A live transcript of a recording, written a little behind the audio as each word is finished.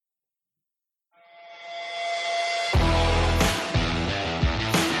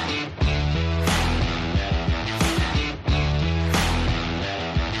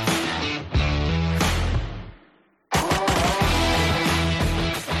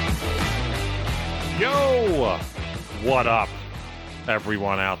Yo! What up,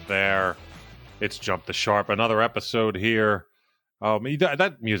 everyone out there? It's Jump the Sharp, another episode here.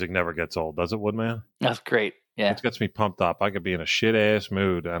 That music never gets old, does it, Woodman? That's great. Yeah. It gets me pumped up. I could be in a shit-ass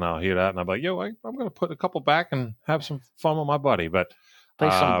mood, and I'll hear that, and I'm like, yo, I'm going to put a couple back and have some fun with my buddy. But Play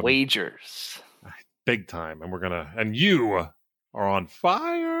some wagers. Big time. And you are on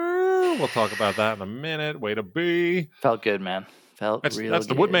fire. We'll talk about that in a minute. Way to be. Felt good, man. That's good.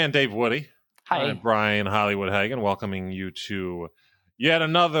 the Woodman, Dave Woody. Hi. I'm Brian Hollywood Hagen, welcoming you to yet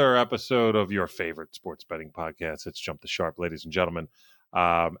another episode of your favorite sports betting podcast. It's Jump the Sharp, ladies and gentlemen.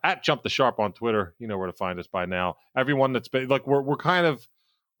 At Jump the Sharp on Twitter. You know where to find us by now. Everyone that's been like,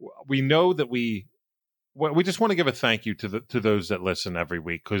 we know that we just want to give a thank you to those that listen every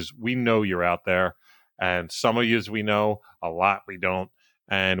week, because we know you're out there, and some of yous we know, a lot we don't,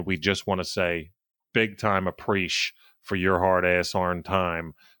 and we just want to say big time appreciate for your hard ass earned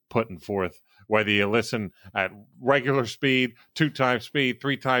time putting forth. Whether you listen at regular speed, 2 times speed,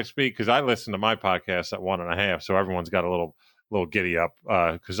 3 times speed, because I listen to my podcast at 1.5, so everyone's got a little giddy up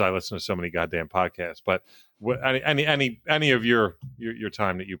because I listen to so many goddamn podcasts. But any of your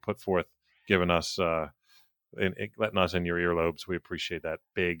time that you put forth, giving us, letting us in your earlobes, we appreciate that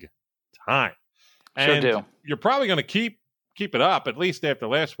big time. And sure do. You're probably going to keep it up, at least after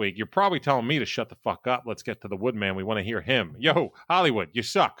last week. You're probably telling me to shut the fuck up. Let's get to the Woodman. We want to hear him. Yo, Hollywood, you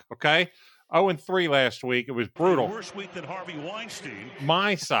suck, okay? 0-3 last week. It was brutal. Worse week than Harvey Weinstein.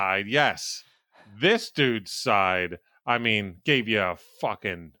 My side, yes. This dude's side, I mean, gave you a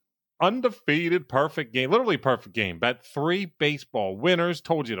fucking undefeated perfect game. Literally perfect game. Bet 3 baseball winners.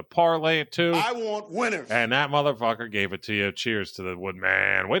 Told you to parlay it too. I want winners. And that motherfucker gave it to you. Cheers to the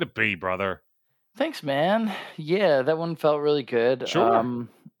Woodman. Way to be, brother. Thanks, man. Yeah, that one felt really good. Sure. I'm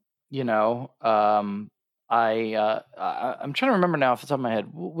trying to remember now off the top of my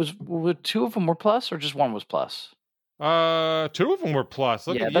head. Were 2 of them were plus, or just 1 was plus? 2 of them were plus.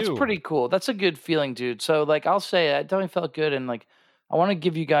 Look at that's you. pretty cool. That's a good feeling, dude. So, like, I'll say I definitely felt good, and like, I want to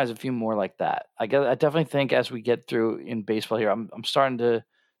give you guys a few more like that. I definitely think as we get through in baseball here, I'm starting to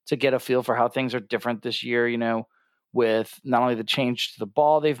get a feel for how things are different this year. You know, with not only the change to the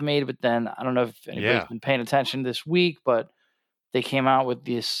ball they've made, but then I don't know if anybody's been paying attention this week, but they came out with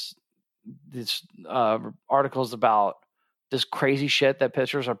these articles about this crazy shit that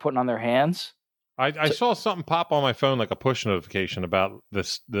pitchers are putting on their hands. I saw something pop on my phone, like a push notification about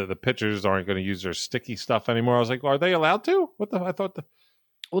this. The pitchers aren't going to use their sticky stuff anymore. I was like, are they allowed to?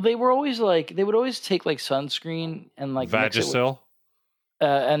 Well, they would always take like sunscreen and like Vagisil,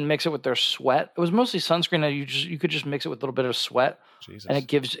 and mix it with their sweat. It was mostly sunscreen that you could just mix it with a little bit of sweat. Jesus. And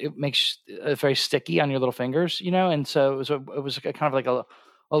it makes it very sticky on your little fingers, you know. And so it was kind of like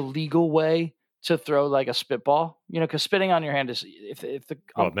a legal way to throw like a spitball, you know, because spitting on your hand is if the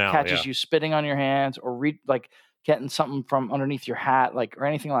catches you spitting on your hands or getting something from underneath your hat, like, or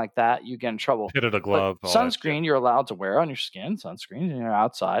anything like that, you get in trouble. Hit it a glove. Sunscreen you're allowed to wear on your skin. Sunscreen, you're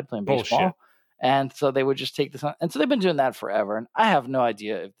outside playing baseball. Bullshit. And so they would just take this, and so they've been doing that forever. And I have no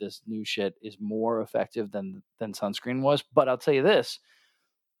idea if this new shit is more effective than sunscreen was. But I'll tell you this: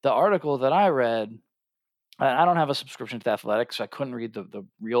 the article that I read, I don't have a subscription to The Athletic, so I couldn't read the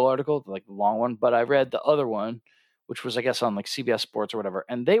real article, like the long one. But I read the other one, which was, I guess, on like CBS Sports or whatever.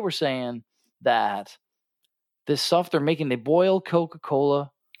 And they were saying that this stuff they're making, they boil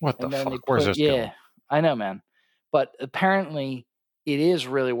Coca-Cola. What the fuck? Where's this going? I know, man. But apparently it is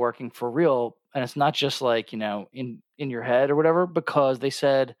really working for real. And it's not just like, you know, in your head or whatever, because they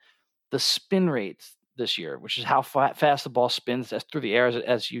said the spin rates this year, which is how fast the ball spins through the air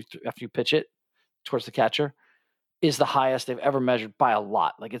after you pitch it towards the catcher, is the highest they've ever measured by a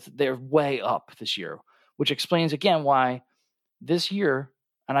lot. Like they're way up this year, which explains again why this year,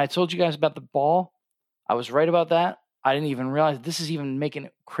 and I told you guys about the ball, I was right about that. I didn't even realize this is even making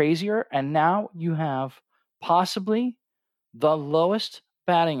it crazier. And now you have possibly the lowest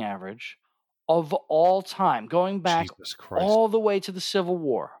batting average of all time, going back all the way to the Civil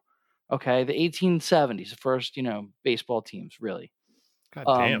War. Okay, the 1870s, the first, you know, baseball teams, really. God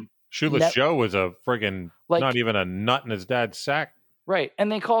damn. Shoeless Joe was a friggin' not even a nut in his dad's sack. Right.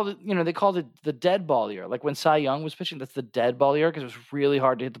 And they called it the dead ball year. Like when Cy Young was pitching, that's the dead ball year, because it was really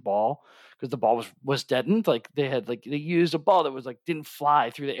hard to hit the ball because the ball was deadened. Like they used a ball that was like didn't fly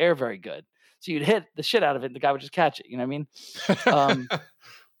through the air very good. So you'd hit the shit out of it and the guy would just catch it. You know what I mean?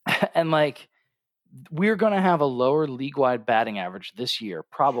 And like, we're going to have a lower league-wide batting average this year,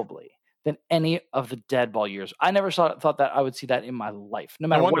 probably, than any of the dead ball years. I never thought that I would see that in my life, no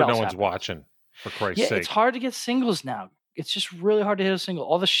matter what else. No one's happened. watching, for Christ's sake. It's hard to get singles now. It's just really hard to hit a single.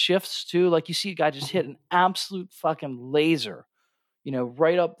 All the shifts too, like you see a guy just hit an absolute fucking laser, you know,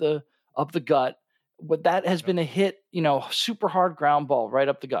 right up the gut what that has been a hit, super hard ground ball right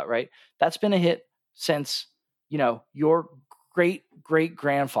up the gut, right? That's been a hit since, your great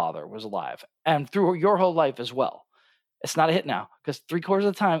grandfather was alive and through your whole life as well. It's not a hit now because 3/4 of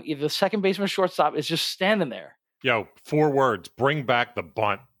the time, either the second baseman or shortstop is just standing there. Yo, 4 words: bring back the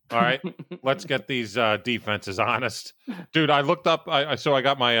bunt. All right, let's get these defenses honest, dude. I looked up. I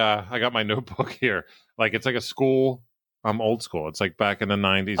got my notebook here. Like it's like a school. I'm old school. It's like back in the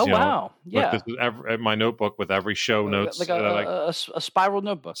 90s. Oh, wow. Yeah. This is my notebook with every show notes. Like a spiral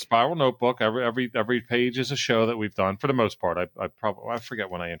notebook. Spiral notebook. Every page is a show that we've done for the most part. I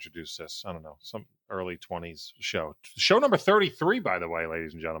forget when I introduced this. I don't know. Some early 20s show. Show number 33, by the way,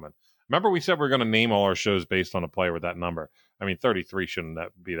 ladies and gentlemen. Remember we said we are going to name all our shows based on a player with that number. I mean, 33 shouldn't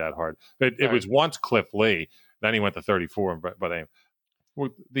be that hard. It was once Cliff Lee. Then he went to 34. But anyway,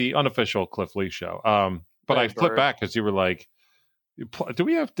 the unofficial Cliff Lee show. But I flipped back because you were like, did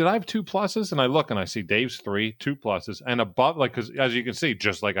I have 2 pluses? And I look and I see Dave's 3, 2 pluses, and above, like, because as you can see,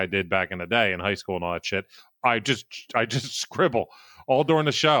 just like I did back in the day in high school and all that shit, I just scribble all during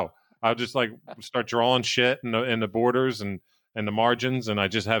the show. I'll just like start drawing shit in the borders and the margins, and I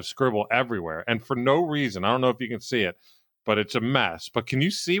just have scribble everywhere. And for no reason, I don't know if you can see it, but it's a mess. But can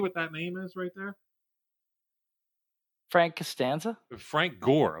you see what that name is right there? Frank Costanza? Frank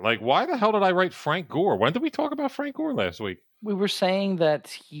Gore. Like, why the hell did I write Frank Gore? When did we talk about Frank Gore last week? We were saying that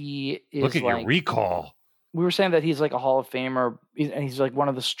he is Look at your recall. We were saying that he's like a Hall of Famer, and he's like one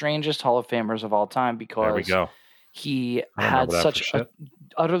of the strangest Hall of Famers of all time because there we go. He had such an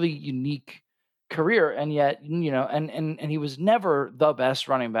utterly unique career, and yet, and he was never the best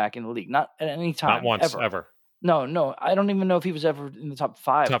running back in the league. Not at any time. Not once, ever. No. I don't even know if he was ever in the top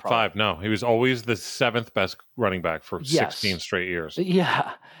 5. Top probably. 5, no. He was always the 7th best running back for 16 straight years.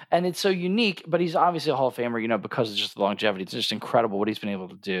 Yeah, and it's so unique, but he's obviously a Hall of Famer, because of just the longevity. It's just incredible what he's been able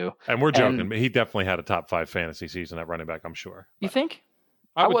to do. And we're joking, but he definitely had a top 5 fantasy season at running back, I'm sure. You think?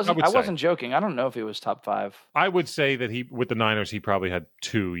 I wasn't joking. I don't know if he was top 5. I would say that with the Niners, he probably had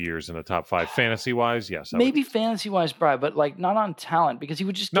 2 years in the top 5 fantasy wise. Yes, maybe fantasy wise, Brian, but like not on talent because he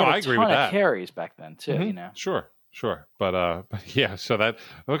would just get a ton of carries back then too. Mm-hmm. Sure, but yeah. So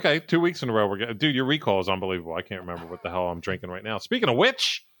 2 weeks in a row dude. Your recall is unbelievable. I can't remember what the hell I'm drinking right now. Speaking of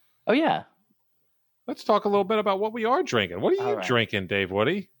which, oh yeah. Let's talk a little bit about what we are drinking. What are you drinking, Dave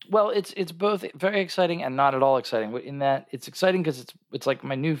Woody? Well, it's both very exciting and not at all exciting. In that it's exciting because it's like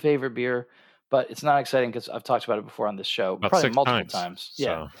my new favorite beer, but it's not exciting because I've talked about it before on this show, probably multiple times.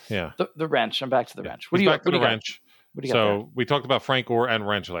 Yeah, so, yeah. The wrench. I'm back to the wrench. What do you got? Wrench. What do you got there? We talked about Frank Gore and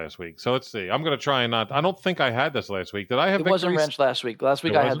wrench last week. So let's see. I'm going to try and not. I don't think I had this last week. Did I have? It wasn't wrench last week. Last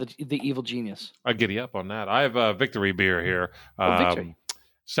week I had the Evil Genius. I giddy up on that. I have a Victory beer here. Victory.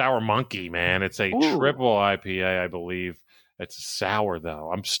 Sour Monkey, man. It's a triple IPA, I believe. It's sour,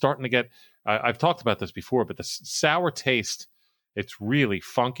 though. I'm starting to get... I've talked about this before, but the sour taste, it's really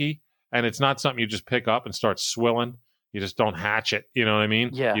funky, and it's not something you just pick up and start swilling. You just don't hatch it. You know what I mean?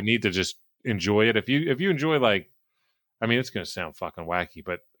 Yeah. You need to just enjoy it. If you enjoy, like... I mean, it's going to sound fucking wacky,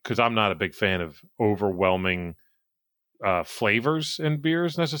 but because I'm not a big fan of overwhelming flavors in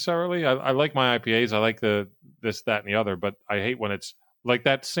beers, necessarily. I like my IPAs. I like this, that, and the other, but I hate when it's like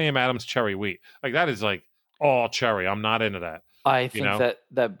that Sam Adams cherry wheat. Like that is like all cherry. I'm not into that. I think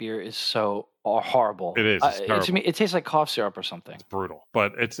that beer is so horrible. It is. To me, it tastes like cough syrup or something. It's brutal.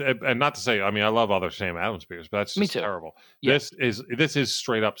 But and not to say, I mean, I love other Sam Adams beers, but that's just terrible. Yeah. This is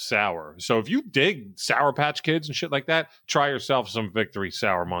straight up sour. So if you dig Sour Patch Kids and shit like that, try yourself some Victory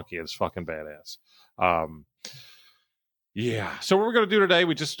Sour Monkey. It's fucking badass. Yeah. So what we're gonna do today,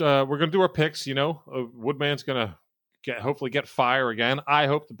 we're gonna do our picks. Woodman's gonna hopefully get fire again. I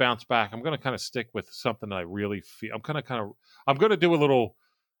hope to bounce back. I'm going to kind of stick with something that I really feel. I'm going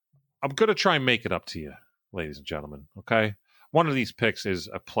to try and make it up to you, ladies and gentlemen. Okay. One of these picks is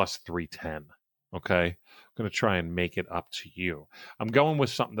a plus 310. Okay. I'm going to try and make it up to you. I'm going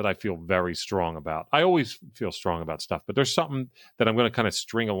with something that I feel very strong about. I always feel strong about stuff, but there's something that I'm going to kind of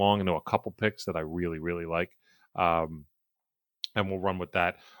string along into a couple picks that I really, really like. And we'll run with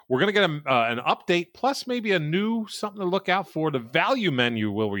that. We're going to get an update, plus maybe a new something to look out for. The value menu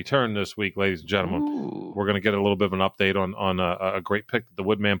will return this week, ladies and gentlemen. Ooh. We're going to get a little bit of an update on a great pick that the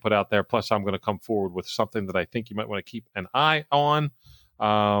Woodman put out there. Plus, I'm going to come forward with something that I think you might want to keep an eye on.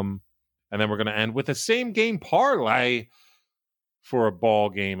 And then we're going to end with a same game parlay for a ball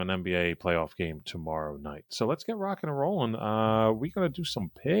game, an NBA playoff game tomorrow night. So let's get rocking and rolling. We're going to do some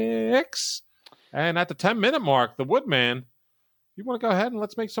picks. And at the 10-minute mark, the Woodman... You want to go ahead and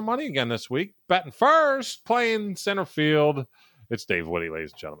let's make some money again this week. Batting first, playing center field. It's Dave Woody,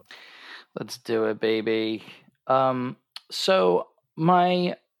 ladies and gentlemen. Let's do it, baby. So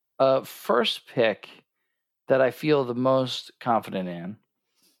my First pick that I feel the most confident in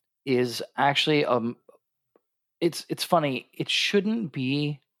is actually it's funny. It shouldn't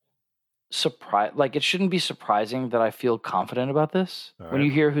be it shouldn't be surprising that I feel confident about this. All When right.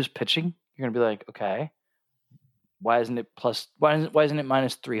 you hear who's pitching, you're gonna be like, okay, why isn't it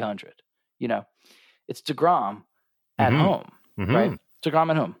minus 300? It's DeGrom at Mhm. home, right?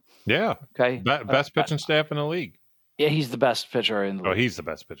 DeGrom at home. Yeah. Okay. Best pitching staff in the league. Yeah, he's the best pitcher in the league. Oh, he's the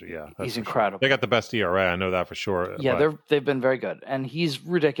best pitcher. Yeah. that's He's for sure. incredible. They got the best ERA. I know that for sure. Yeah, but they've been very good, and he's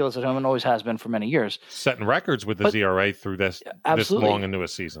ridiculous at home and always has been for many years. setting records with his ERA through this Absolutely. long into a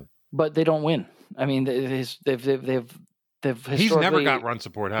season. But they don't win. I mean, they've He's never got run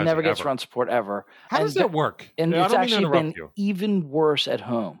support. Has never he, gets ever? run support ever. How does that work? And I it's don't mean to actually interrupt been you. even worse at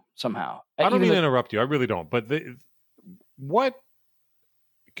home somehow. I don't mean to interrupt you. I really don't. But what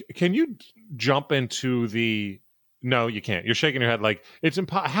can you jump into the? No, you can't. You're shaking your head like it's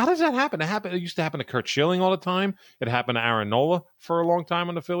impossible. How does that happen? It used to happen to Kurt Schilling all the time. It happened to Aaron Nola for a long time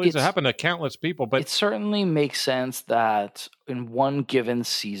on the Phillies. It happened to countless people. But it certainly makes sense that in one given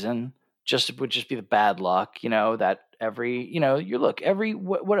season, it would just be the bad luck. That every 2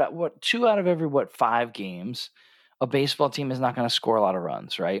 out of every 5 games, a baseball team is not going to score a lot of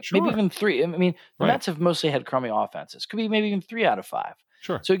runs, right? Sure. Maybe even 3. I mean, the Right. Mets have mostly had crummy offenses. Could be maybe even 3 out of 5.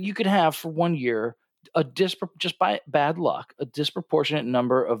 Sure. So you could have for 1 year just by bad luck, a disproportionate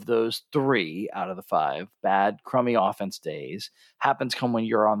number of those 3 out of the 5 bad, crummy offense days happens come when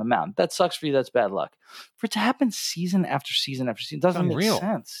you're on the mound. That sucks for you. That's bad luck. For it to happen season after season after season doesn't make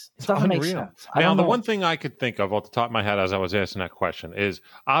sense. It doesn't make sense. Now, the one thing I could think of off the top of my head as I was asking that question is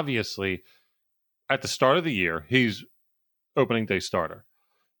obviously at the start of the year, he's opening day starter.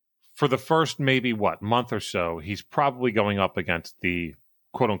 For the first maybe month or so, he's probably going up against the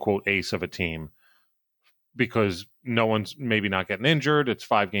quote unquote ace of a team because no one's maybe not getting injured. It's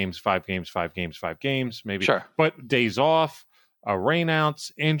 5 games, maybe. Sure. But days off,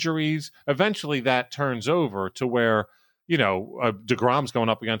 rainouts, injuries. Eventually that turns over to where, DeGrom's going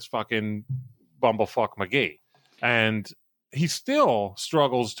up against fucking Bumblefuck McGee. And he still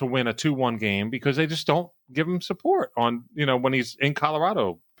struggles to win a 2-1 game because they just don't give him support on, when he's in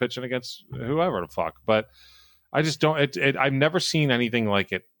Colorado pitching against whoever the fuck. But I just don't. I've never seen anything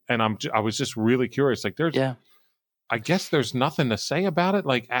like it, and I was just really curious. Like, I guess there's nothing to say about it.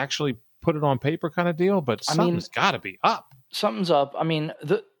 Like, actually put it on paper, kind of deal. But something's got to be up. Something's up. I mean,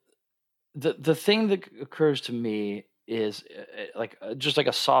 the thing that occurs to me is just like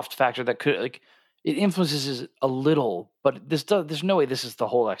a soft factor that could it influences it a little, but there's no way this is the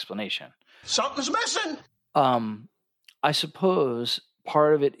whole explanation. Something's missing. I suppose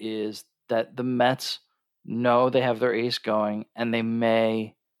part of it is that the Mets know they have their ace going, and they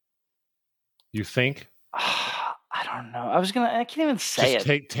may. You think? I don't know. I can't even say just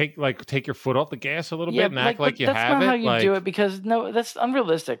it. Take your foot off the gas a little bit and act like you have it. That's not how you do it, because no, that's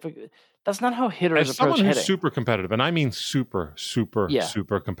unrealistic. That's not how hitters As approach someone who's hitting. super competitive, and I mean super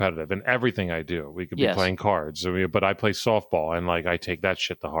competitive in everything I do. We could be playing cards, but I play softball, and I take that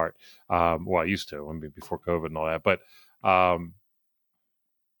shit to heart. I used to, before COVID and all that. But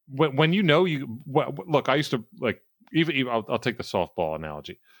when look, I used to even I'll take the softball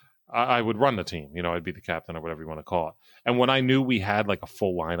analogy. I would run the team, I'd be the captain or whatever you want to call it. And when I knew we had a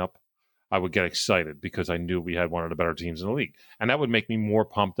full lineup, I would get excited because I knew we had one of the better teams in the league. And that would make me more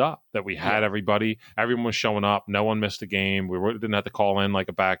pumped up that we had everybody. Everyone was showing up. No one missed a game. We didn't have to call in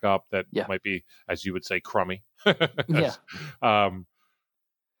a backup that might be, as you would say, crummy. And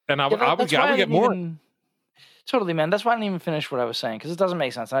I would get more. Totally, man. That's why I didn't even finish what I was saying, because it doesn't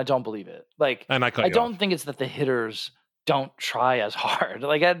make sense, and I don't believe it. And I don't think it's that the hitters don't try as hard.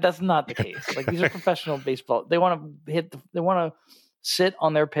 That's not the case. These are professional baseball. They want to hit. They want to sit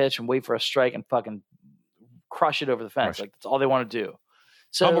on their pitch and wait for a strike and fucking crush it over the fence. That's all they want to do.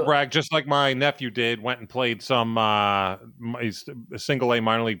 So humble brag, just like my nephew did, went and played some single A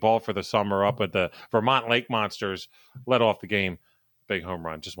minor league ball for the summer up at the Vermont Lake Monsters. Led off the game, big home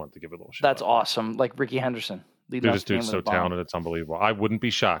run. Just wanted to give it a little shout. That's awesome. Like Ricky Henderson. This dude's so talented, it's unbelievable. I wouldn't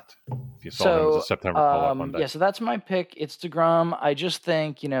be shocked if you saw him as a September call-up Monday. Yeah, so that's my pick. It's DeGrom. I just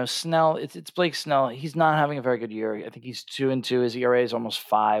think, Snell, it's Blake Snell. He's not having a very good year. I think he's 2-2. His ERA is almost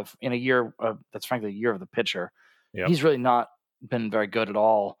 5 in a year. That's frankly a year of the pitcher. Yep. He's really not been very good at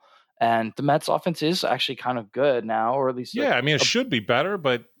all. And the Mets offense is actually kind of good now, or at least. Yeah, it should be better,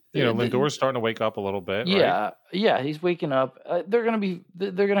 but Lindor's starting to wake up a little bit. Yeah, right? Yeah, he's waking up. They're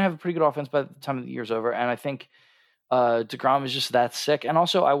gonna have a pretty good offense by the time the year's over, and I think DeGrom is just that sick. And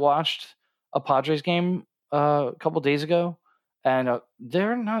also, I watched a Padres game a couple days ago, and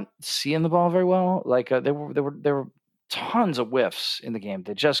they're not seeing the ball very well. They were tons of whiffs in the game.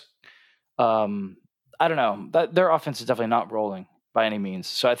 They just, I don't know, that their offense is definitely not rolling by any means.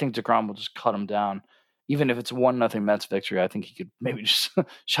 So I think DeGrom will just cut them down. Even if it's 1-0 Mets victory, I think he could maybe just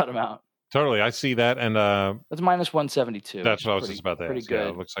shut them out. Totally, I see that, and that's minus 172. That's what I was just about to pretty ask. good. Yeah,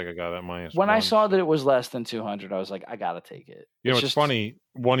 it looks like I got that minus. When I saw that it was less than 200, I was like, I gotta take it. You know, it's funny.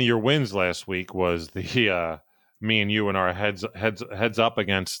 One of your wins last week was the me and you and our heads up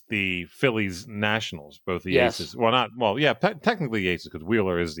against the Phillies Nationals, both the Aces. Well, technically Aces because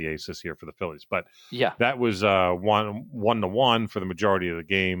Wheeler is the Aces here for the Phillies, but yeah, that was 1-1 for the majority of the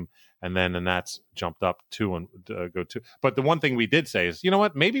game. And then the Nats jumped up 2 and go 2. But the one thing we did say is, you know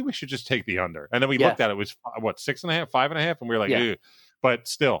what? Maybe we should just take the under. And then we looked at it. It was, 6.5, 5.5? And we were like, ew. But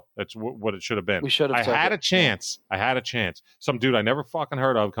still, that's what it should have been. We should have. I had a chance. Some dude I never fucking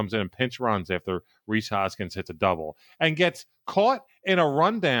heard of comes in and pinch runs after Rhys Hoskins hits a double and gets caught in a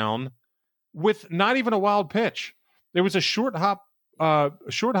rundown with not even a wild pitch. There was a short hop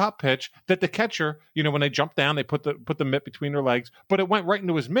pitch that the catcher, when they jumped down, they put the mitt between their legs, but it went right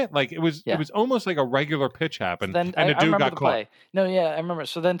into his mitt. Like it was almost like a regular pitch happened, and the dude got caught. Play. No, yeah, I remember.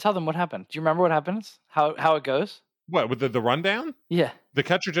 So then tell them what happened. Do you remember what happens? How it goes? What, with the rundown? Yeah. The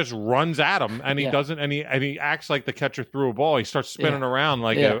catcher just runs at him, and he doesn't, and he acts like the catcher threw a ball. He starts spinning around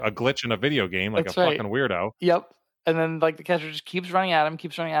like a glitch in a video game, like fucking weirdo. Yep. And then, like, the catcher just keeps running at him,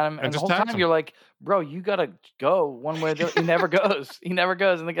 and the whole time you're like, bro, you gotta go one way or the other. He never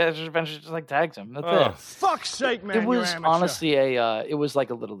goes. And the catcher eventually just, like, tags him. That's it. Fuck's sake, man. It was honestly it was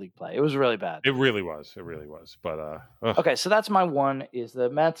like a Little League play. It was really bad. It really was. But, okay, so that's my one, is the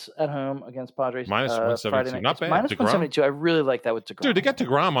Mets at home against Padres. Minus 172. Not bad. Minus 172. I really like that with DeGrom. Dude, to get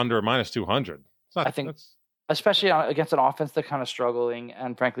DeGrom under minus 200. I think... Especially against an offense that's kind of struggling,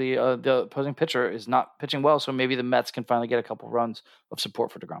 and frankly, the opposing pitcher is not pitching well, so maybe the Mets can finally get a couple runs of support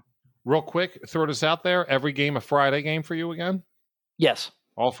for DeGrom. Real quick, throw this out there. Every game a Friday game for you again? Yes.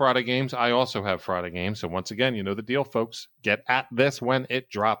 All Friday games. I also have Friday games. So once again, you know the deal, folks. Get at this when it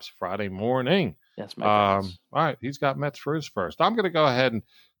drops Friday morning. Yes, my all right, he's got Mets for his first. I'm going to go ahead and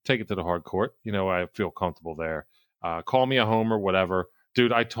take it to the hard court. I feel comfortable there. Call me a homer, whatever.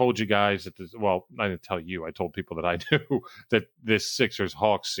 Dude, I told you guys that I didn't tell you. I told people that I knew that this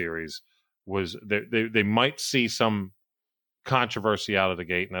Sixers-Hawks series was, they might see some controversy out of the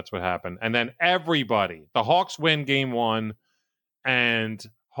gate, and that's what happened. And then the Hawks win game 1, and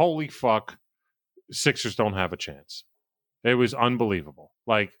holy fuck, Sixers don't have a chance. It was unbelievable.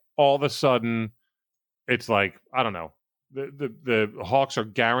 Like, all of a sudden, it's like, I don't know. The Hawks are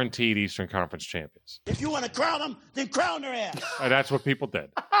guaranteed Eastern Conference champions. If you want to crown them, then crown their ass. And that's what people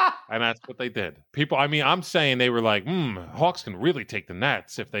did. And that's what they did. I'm saying they were like, Hawks can really take the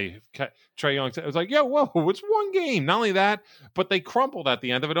Nets if they Trae Young. It was like, whoa, it's one game. Not only that, but they crumpled at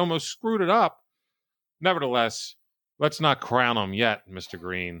the end of it, almost screwed it up. Nevertheless, let's not crown them yet, Mr.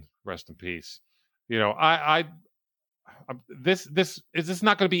 Green. Rest in peace. This is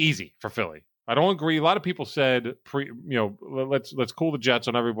not going to be easy for Philly. I don't agree. A lot of people said, let's cool the jets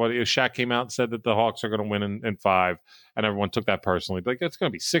on everybody. Shaq came out and said that the Hawks are going to win in 5, and everyone took that personally. Like, it's going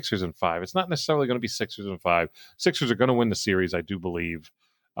to be Sixers in 5. It's not necessarily going to be Sixers in 5. Sixers are going to win the series, I do believe.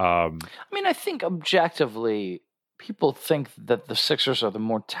 I think objectively, people think that the Sixers are the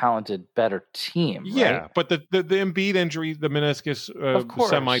more talented, better team. Right? Yeah, but the Embiid injury, the meniscus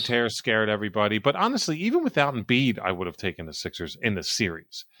semi-tear scared everybody. But honestly, even without Embiid, I would have taken the Sixers in the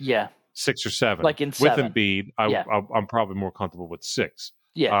series. Yeah. 6 or 7. Like in 7. With Embiid, I'm probably more comfortable with 6.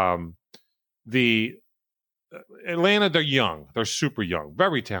 Yeah. The Atlanta, they're young. They're super young.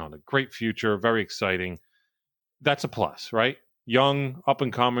 Very talented. Great future. Very exciting. That's a plus, right? Young, up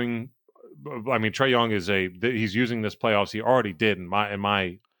and coming. Trae Young he's using this playoffs. He already did in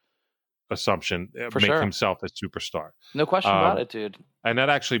my assumption, make himself a superstar. No question about it, dude. And that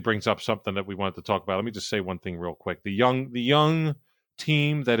actually brings up something that we wanted to talk about. Let me just say one thing real quick. The young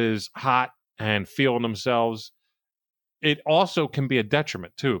team that is hot and feeling themselves, it also can be a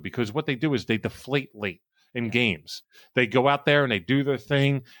detriment too, because what they do is they deflate late in games. They go out there and they do their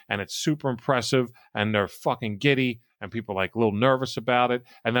thing, and it's super impressive, and they're fucking giddy, and people are like a little nervous about it.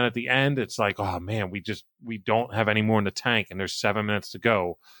 And then at the end, it's like, oh man, we don't have any more in the tank, and there's 7 minutes to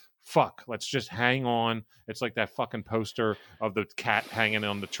go. Fuck, let's just hang on. It's like that fucking poster of the cat hanging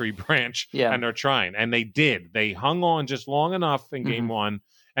on the tree branch. Yeah. And they're trying. And they did. They hung on just long enough in game 1.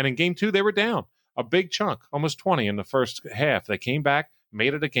 And in game 2, they were down a big chunk, almost 20 in the first half. They came back,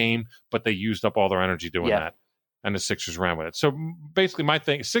 made it a game, but they used up all their energy doing that. And the Sixers ran with it. So basically my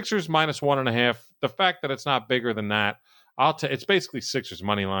thing, Sixers minus 1.5. The fact that it's not bigger than that, it's basically Sixers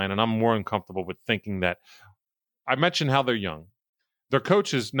money line. And I'm more uncomfortable with thinking that. I mentioned how they're young. their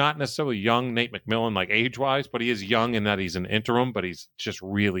coach is not necessarily young, Nate McMillan, like age-wise, but he is young in that he's an interim, but he's just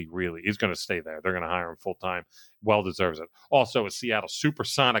really, really, he's going to stay there. They're going to hire him full-time. Well deserves it. Also, a Seattle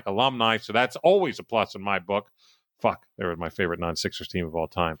Supersonic alumni, so that's always a plus in my book. Fuck, they were my favorite non-Sixers team of all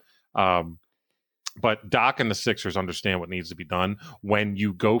time. But Doc and the Sixers understand what needs to be done when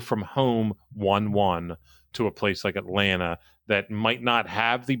you go from home 1-1 to a place like Atlanta that might not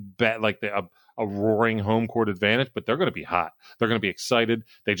have the a roaring home court advantage, but they're going to be hot. They're going to be excited.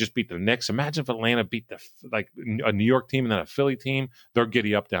 They just beat the Knicks. Imagine if Atlanta beat a New York team and then a Philly team. They're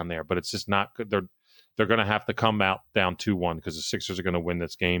giddy up down there, but it's just not good. They're going to have to come out down 2-1 because the Sixers are going to win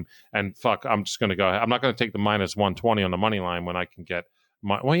this game. And fuck, I'm just going to go. I'm not going to take the minus 120 on the money line when I can get.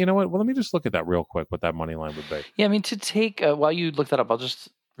 Well, you know what? Well, let me just look at that real quick. What that money line would be? Yeah, I mean, to take while you look that up, I'll just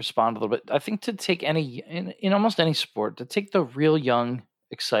respond a little bit. I think to take in almost any sport, to take the real young,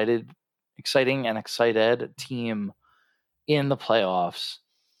 exciting and excited team in the playoffs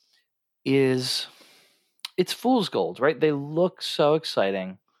it's fool's gold, right? They look so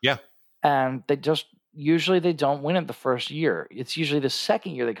exciting. Yeah, and they don't win it the first year. It's usually the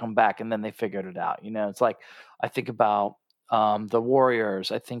second year they come back and then they figured it out. It's like I think about. The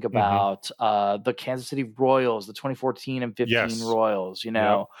Warriors. I think about the Kansas City Royals, the 2014 and 15 Royals.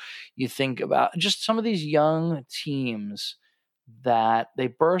 You think about just some of these young teams that they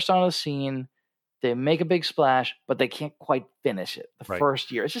burst onto the scene, they make a big splash, but they can't quite finish it the first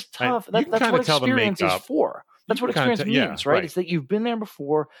year. It's just tough. That's what experience is for. That's what experience means, right? It's that you've been there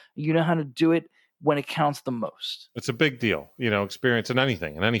before. You know how to do it when it counts the most. It's a big deal, experience in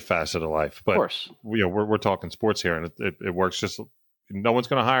anything, in any facet of life. But of course, we're talking sports here, and it works. Just no one's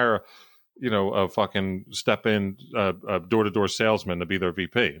going to hire, a fucking step in door-to-door salesman to be their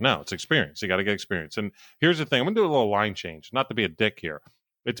VP. No, it's experience. You got to get experience. And here's the thing: I'm going to do a little line change, not to be a dick here.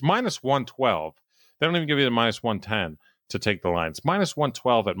 It's minus 112. They don't even give you the minus 110 to take the line. It's minus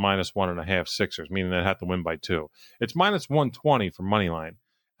 112 at minus 1.5 Sixers, meaning they have to win by 2. It's minus 120 for money line.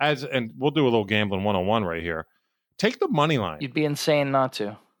 And we'll do a little gambling 101 right here. Take the money line. You'd be insane not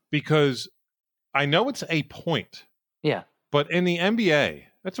to. Because I know it's a point. Yeah. But in the NBA,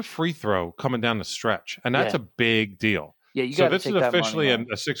 that's a free throw coming down the stretch. And that's a big deal. Yeah, you got to take that money line. So this is officially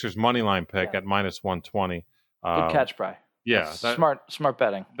a Sixers money line pick at minus 120. Good catch, Bry. Yeah. Smart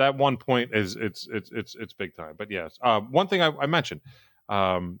betting. That 1 point is it's big time. But yes. One thing I mentioned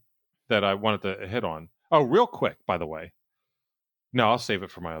that I wanted to hit on. Oh, real quick, by the way. No, I'll save it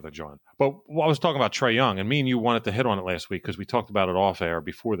for my other John. But I was talking about Trae Young, and me and you wanted to hit on it last week because we talked about it off air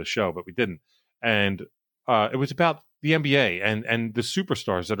before the show, but we didn't. And it was about the NBA and the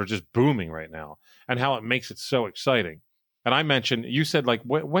superstars that are just booming right now and how it makes it so exciting. And I mentioned, you said, like,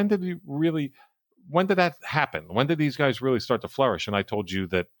 when did that happen? When did these guys really start to flourish? And I told you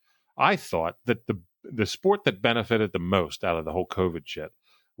that I thought that the sport that benefited the most out of the whole COVID shit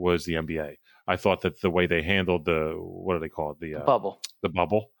was the NBA. I thought that the way they handled what do they call it? The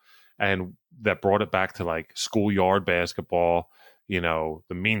bubble, and that brought it back to like schoolyard basketball, the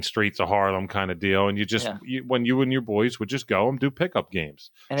mean streets of Harlem kind of deal. And you just, when you and your boys would just go and do pickup games,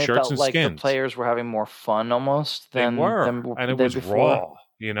 and shirts it felt and like skins. The players were having more fun almost than they were. And it was before. raw,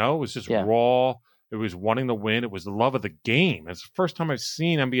 it was just raw. It was wanting to win. It was the love of the game. It's the first time I've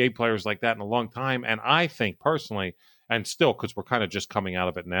seen NBA players like that in a long time. And I think personally, and still, because we're kind of just coming out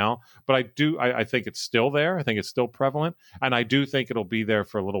of it now, but I think it's still there. I think it's still prevalent. And I do think it'll be there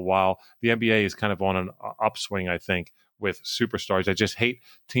for a little while. The NBA is kind of on an upswing, I think, with superstars. I just hate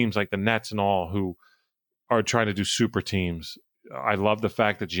teams like the Nets and all who are trying to do super teams. I love the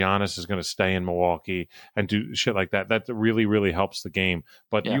fact that Giannis is going to stay in Milwaukee and do shit like that. That really, really helps the game.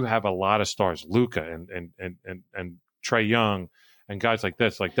 But you have a lot of stars, Luka and Trae Young and guys like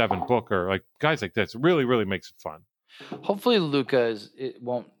this, like Devin Booker, like guys like this. It really, really makes it fun. Hopefully, Luka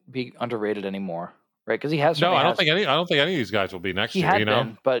won't be underrated anymore, right? Because he has. No, I don't think any of these guys will be next year. He had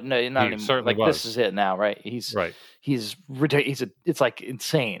been, but no, not anymore. Certainly like was. This is it now, right? He's ridiculous. It's like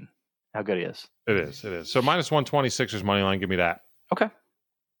insane how good he is. It is. So minus 120 Sixers money line. Give me that. Okay.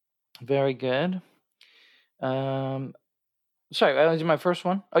 Very good. Sorry, I was my first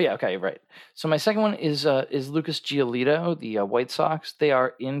one. Oh yeah, okay, right. So my second one is Lucas Giolito, the White Sox. They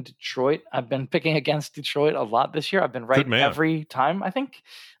are in Detroit. I've been picking against Detroit a lot be here. I've been right every time, I think.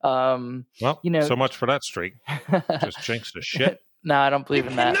 Well, so much for that streak. Just jinxed the shit. No, I don't believe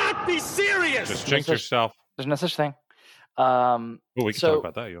in that. Cannot be serious. Just jinx yourself. There's no such thing. We can talk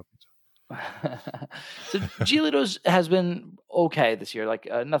about that. So Giolito has been okay this year, like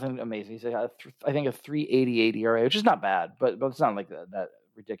nothing amazing. He's I think a 3.88 ERA, which is not bad, but it's not like that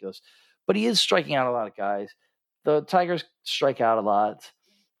ridiculous. But he is striking out a lot of guys. The Tigers strike out a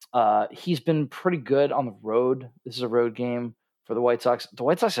lot. He's been pretty good on the road. This is a road game for the White Sox. The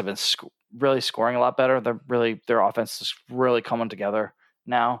White Sox have been really scoring a lot better. Their offense is really coming together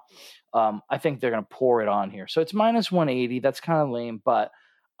now. I think they're going to pour it on here. So it's minus 180. That's kind of lame, but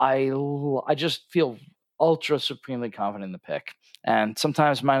I just feel ultra supremely confident in the pick. And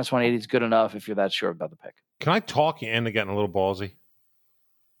sometimes minus 180 is good enough if you're that sure about the pick. Can I talk you into getting a little ballsy?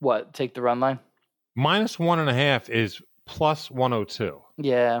 What? Take the run line? Minus 1.5 is plus 102.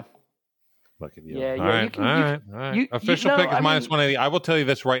 Yeah. Look at you. Yeah, All right. All right. Official pick is minus 180. I will tell you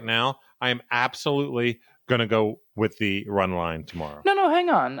this right now. I am absolutely going to go with the run line tomorrow. No,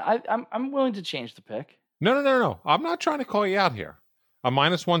 hang on. I'm willing to change the pick. No. I'm not trying to call you out here. A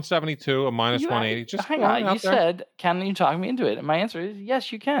minus 172, a minus 180. Just hang on. You said, can you talk me into it? And my answer is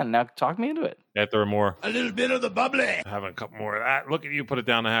yes, you can. Now talk me into it. After A little bit of the bubbly. Having a couple more of that. Look at you, put it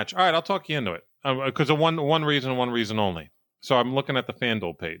down the hatch. All right, I'll talk you into it. Because of one reason only. So I'm looking at the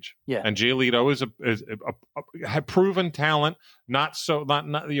FanDuel page. Yeah. And Giolito is a proven talent, not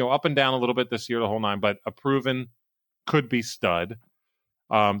up and down a little bit this year, the whole nine, but a proven could be stud.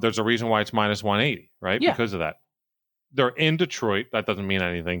 There's a reason why it's minus 180, right? Yeah. Because of that. They're in Detroit. That doesn't mean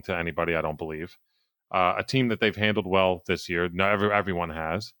anything to anybody, I don't believe. A team that they've handled well this year. No, everyone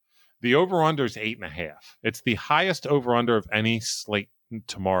has. The over-under is 8.5. It's the highest over-under of any slate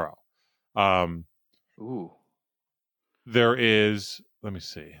tomorrow. Ooh. There is. Let me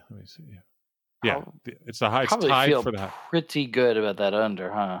see. Yeah, it's the high. It's tied feel for the. Pretty good about that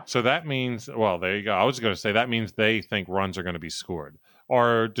under, huh? So that means, well, there you go. I was going to say that means they think runs are going to be scored.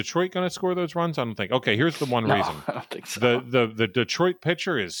 Are Detroit going to score those runs? I don't think. Okay, here's the one reason. I don't think so. The Detroit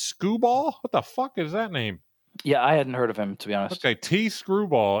pitcher is Screwball. What the fuck is that name? Yeah, I hadn't heard of him, to be honest. Okay, T.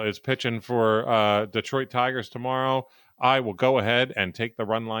 Screwball is pitching for Detroit Tigers tomorrow. I will go ahead and take the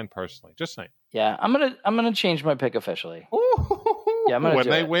run line personally. Just saying. Yeah, I'm gonna change my pick officially. Ooh, Yeah, I'm gonna when do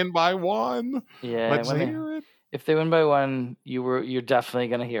they it. win by one. Yeah, Let's hear it. If they win by one, you're definitely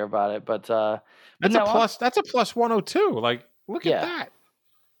gonna hear about it. But that's a plus 102. Like, look at that.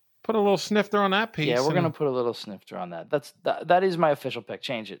 Put a little snifter on that piece. Yeah, we're gonna put a little snifter on that. That is my official pick.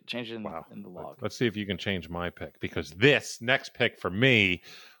 Change it in the log. Let's see if you can change my pick, because this next pick for me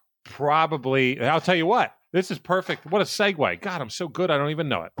probably. I'll tell you what. This is perfect. What a segue. God, I'm so good. I don't even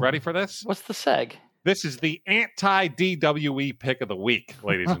know it. Ready for this? What's the seg? This is the anti-DWE pick of the week,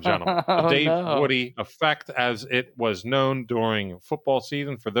 ladies and gentlemen. Oh, Dave no. Woody effect, as it was known during football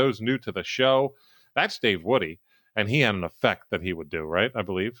season. For those new to the show, that's Dave Woody, and he had an effect that he would do, right? I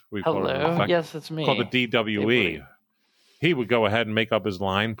believe. Hello. Yes, it's me. Called the DWE. He would go ahead and make up his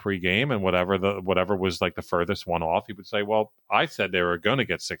line pregame, and whatever was like the furthest one off, he would say, well, I said they were going to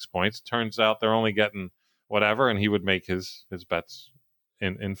get 6 points. Turns out they're only getting whatever, and he would make his bets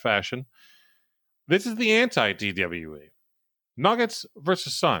in fashion. This is the anti-DWE. Nuggets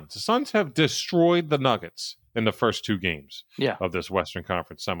versus Suns. The Suns have destroyed the Nuggets in the first two games of this Western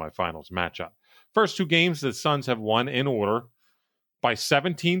Conference semifinals matchup. First two games, the Suns have won in order by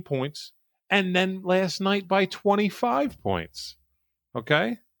 17 points, and then last night by 25 points.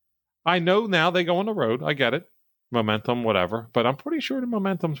 Okay? I know now they go on the road. I get it. Momentum, whatever. But I'm pretty sure the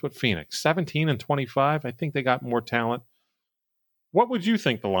momentum's with Phoenix. 17 and 25. I think they got more talent. What would you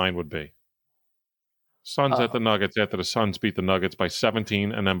think the line would be? Suns at the Nuggets after the Suns beat the Nuggets by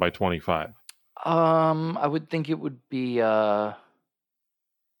 17 and then by 25. I would think it would be not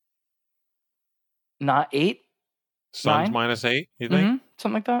 8. Suns 9? minus 8, you think?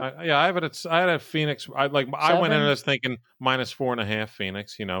 Something like that. I had a Phoenix. I went into this thinking minus 4.5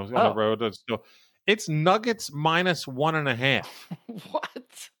 Phoenix. On the road. It's Nuggets minus 1.5.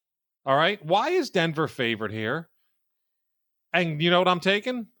 What? All right. Why is Denver favored here? And you know what I'm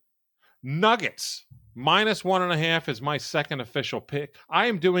taking? Nuggets minus 1.5 is my second official pick. I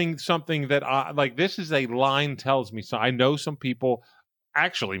am doing something that this is a line tells me so. I know some people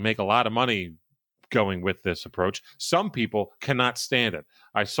actually make a lot of money going with this approach. Some people cannot stand it.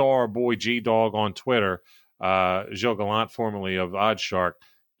 I saw our boy G-Dog on Twitter, Gilles Gallant, formerly of OddsShark,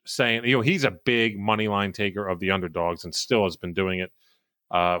 saying he's a big money line taker of the underdogs and still has been doing it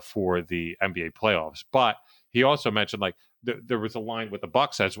for the NBA playoffs. But he also mentioned there was a line with the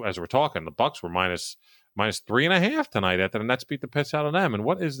Bucks as we're talking. The Bucks were minus 3.5 tonight after the Nets beat the piss out of them. And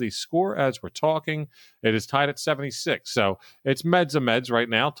what is the score as we're talking? It is tied at 76. So it's meds right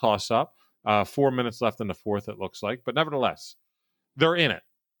now. Toss up. 4 minutes left in the fourth, it looks like. But nevertheless, they're in it.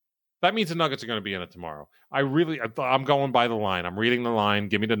 That means the Nuggets are going to be in it tomorrow. I'm going by the line. I'm reading the line.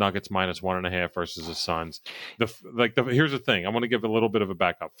 Give me the Nuggets minus 1.5 versus the Suns. Here's the thing. I want to give a little bit of a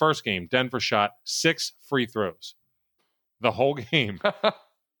backup. First game, Denver shot 6 free throws the whole game.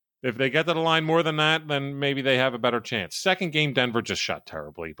 If they get to the line more than that, then maybe they have a better chance. Second game, Denver just shot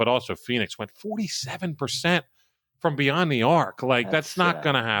terribly. But also Phoenix went 47% from beyond the arc. Like, that's not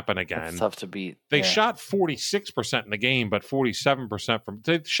going to happen again. It's tough to beat. They shot 46% in the game, but 47%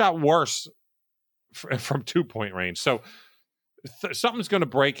 they shot worse from 2-point range. So something's going to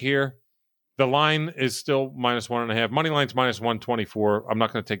break here. The line is still -1.5. Money line's -124. I'm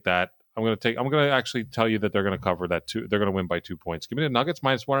not going to take that. I'm going to actually tell you that they're going to cover that too. They're going to win by 2 points. Give me the Nuggets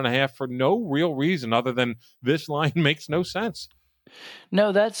 -1.5 for no real reason other than this line makes no sense.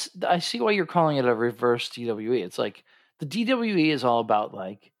 No, I see why you're calling it a reverse DWE. It's like the DWE is all about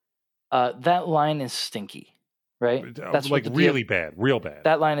like that line is stinky, right? That's like really bad, real bad.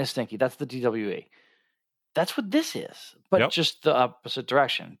 That line is stinky. That's the DWE. That's what this is, but just the opposite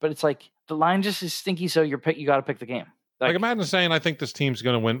direction. But it's like the line just is stinky, so you got to pick the game. Like imagine saying, I think this team's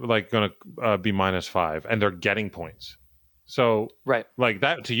going to win, like going to be -5, and they're getting points. So, right, like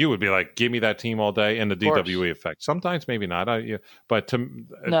that to you would be like, give me that team all day, and the DWE effect. Sometimes maybe not, but to me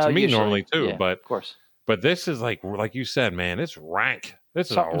usually, normally too. Yeah, but of course, but this is like you said, man, it's rank.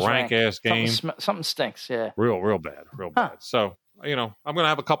 This is a rank ass game. Something stinks. Yeah, real bad, bad. So I'm going to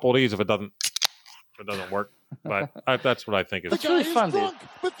have a couple of these if it doesn't work. But that's what I think is. It's really fun, drunk,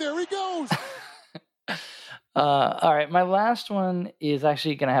 but there he goes. All right, my last one is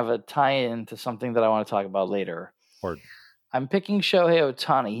actually going to have a tie-in to something that I want to talk about later. I'm picking Shohei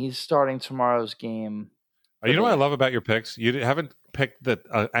Ohtani. He's starting tomorrow's game. You know what I love about your picks? You haven't picked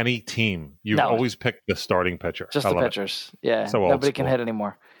any team. You've always picked the starting pitcher. Just the pitchers. Yeah, so nobody can hit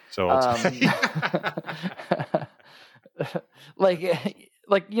anymore. So like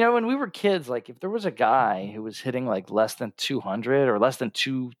when we were kids, like if there was a guy who was hitting like less than 200 or less than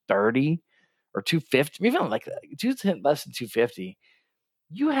 230 or 250, even like dudes hit less than 250,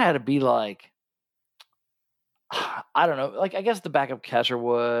 you had to be like, I don't know, like I guess the backup catcher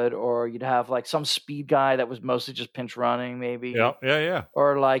would, or you'd have like some speed guy that was mostly just pinch running, maybe. Yeah.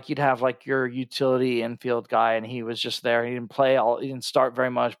 Or like you'd have like your utility infield guy, and he was just there. He didn't start very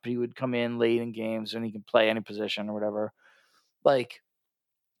much, but he would come in late in games, and he can play any position or whatever. Like,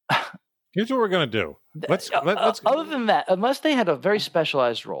 here's what we're gonna do. Let's other than that, unless they had a very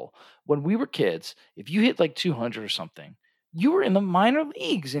specialized role, when we were kids, if you hit like 200 or something, you were in the minor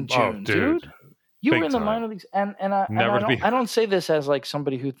leagues in June, dude. You were in the minor leagues, and I don't say this as like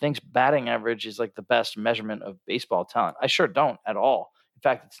somebody who thinks batting average is like the best measurement of baseball talent. I sure don't at all. In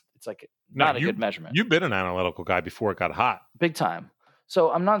fact, it's like not a good measurement. You've been an analytical guy before it got hot, big time. So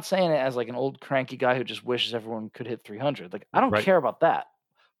I'm not saying it as like an old cranky guy who just wishes everyone could hit 300. Like I don't care about that,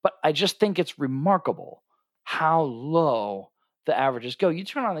 but I just think it's remarkable how low the averages go. You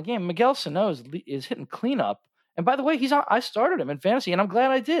turn on the game, Miguel Sano is hitting cleanup. And by the way, I started him in fantasy, and I'm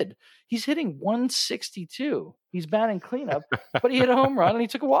glad I did. He's hitting 162. He's batting cleanup, but he hit a home run and he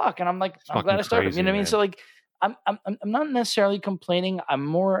took a walk. And I'm like, I'm glad I started him. You know what I mean? So like, I'm not necessarily complaining.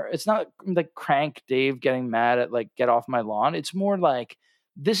 It's not like crank Dave getting mad at like get off my lawn. It's more like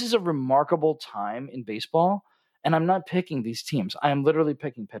this is a remarkable time in baseball, and I'm not picking these teams. I am literally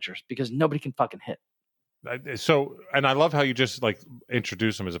picking pitchers because nobody can fucking hit. So, and I love how you just like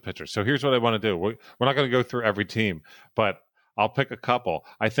introduce them as a pitcher. So here's what I want to do. We're not going to go through every team, but I'll pick a couple.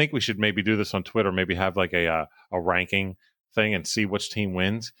 I think we should maybe do this on Twitter, maybe have like a ranking thing and see which team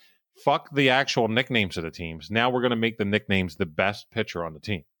wins. Fuck the actual nicknames of the teams. Now we're going to make the nicknames the best pitcher on the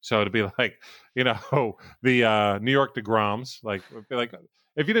team. So it'd be like, the New York DeGroms, like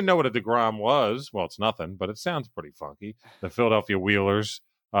if you didn't know what a DeGrom was, well, it's nothing, but it sounds pretty funky. The Philadelphia Wheelers.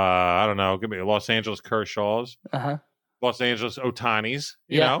 I don't know. Give me Los Angeles Kershaws, Los Angeles Ohtanis.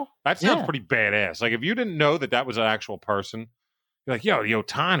 You know, that sounds pretty badass. Like if you didn't know that was an actual person, you're like, yo, the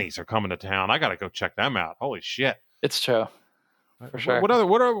Ohtanis are coming to town. I got to go check them out. Holy shit! It's true, for sure.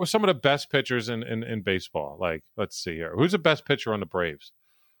 What are some of the best pitchers in baseball? Like, let's see here. Who's the best pitcher on the Braves?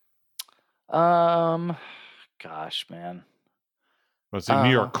 Gosh, man. Let's see.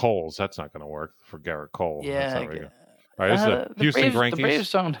 New York Coles. That's not going to work for Garrett Cole. Yeah. All right, this is the Houston Yankees. The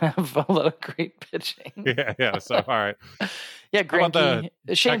Braves don't have a lot of great pitching. Yeah. So, all right. Yeah, Greinke,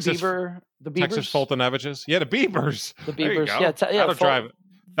 Shane Bieber, the Biebers. Texas Fultoneviches. Yeah, the Biebers. The Biebers.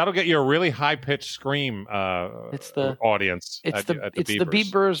 That'll get you a really high-pitched scream audience. It's the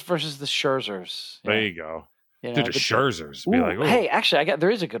Biebers versus the Scherzers. Yeah. There you go. Dude, the Scherzers. Be like, hey, actually,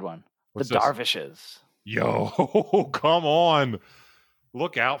 there is a good one. The Darvishes. Yo, come on.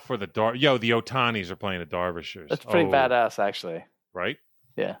 Look out for the the Ohtanis are playing the Darvishers. That's pretty badass, actually. Right?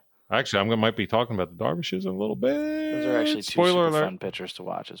 Yeah. Actually, might be talking about the Darvishers in a little bit. Those are actually two super fun pitchers to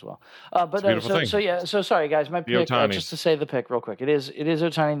watch as well. So sorry guys, my pick. Just to say the pick real quick, it is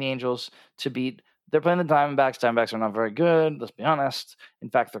Ohtani and the Angels to beat. They're playing the Diamondbacks. Diamondbacks are not very good. Let's be honest. In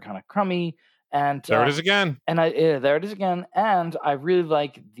fact, they're kind of crummy. And there it is again. And there it is again. And I really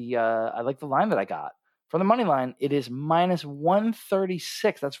like the line that I got For the money line, it is minus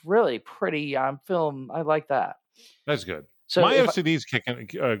 136. That's really pretty. I like that. That's good. So my OCD's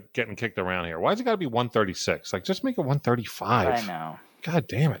getting kicked around here. Why's it got to be 136? Like, just make it 135. I know. God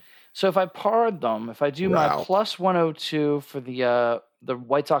damn it. So if I parred them, if I do my plus 102 for the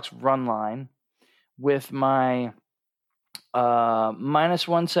White Sox run line with my minus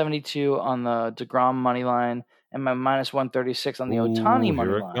 172 on the DeGrom money line and my minus 136 on the Ohtani money line.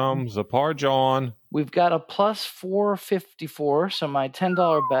 Here it comes, the par, John. We've got a plus 454. So my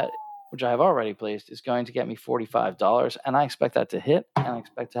 $10 bet, which I have already placed, is going to get me $45. And I expect that to hit. And I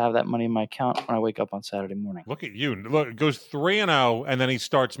expect to have that money in my account when I wake up on Saturday morning. Look at you. Look, it goes 3-0, and then he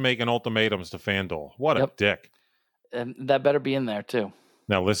starts making ultimatums to FanDuel. What a dick. And that better be in there, too.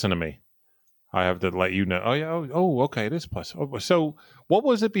 Now, listen to me. I have to let you know. Oh, yeah. Oh, okay. It is plus. Oh, so what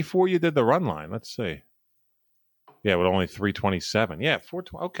was it before you did the run line? Let's see. Yeah, with only 327. Yeah,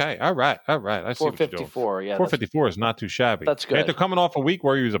 420. Okay. All right. I see what you're doing. 454. Yeah. 454 is not too shabby. That's good. After coming off a week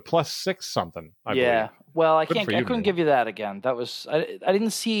where he was a plus 6 something. I believe. Well, I couldn't give you that again. That was I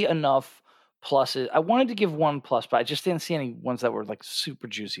didn't see enough pluses. I wanted to give one plus, but I just didn't see any ones that were like super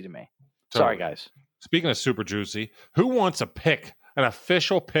juicy to me. Sorry, guys. Speaking of super juicy, who wants a pick, an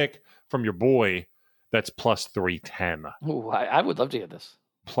official pick from your boy that's plus 310? Ooh, I would love to hear this.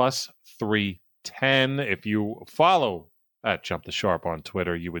 Plus 310. If you follow at Jump the Sharp on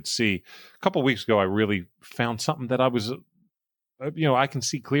Twitter, you would see a couple weeks ago I really found something that I was, I can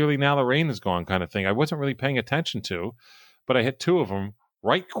see clearly now the rain is gone kind of thing. I wasn't really paying attention to, but I hit 2 of them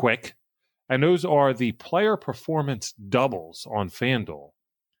right quick. And those are the player performance doubles on FanDuel.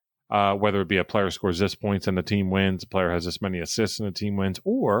 Whether it be a player scores this points and the team wins, a player has this many assists and the team wins,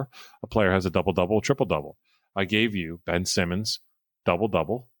 or a player has a double-double, triple-double. I gave you Ben Simmons,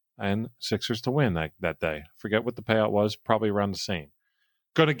 double-double, and Sixers to win that day. Forget what the payout was, probably around the same.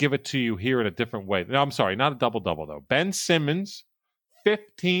 Going to give it to you here in a different way. No, I'm sorry, not a double-double, though. Ben Simmons,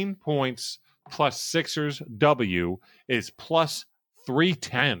 15 points plus Sixers W is plus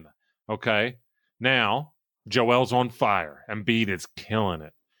 310, okay? Now, Joel's on fire. Embiid is killing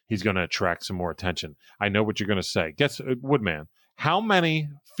it. He's going to attract some more attention. I know what you're going to say. Guess, Woodman, how many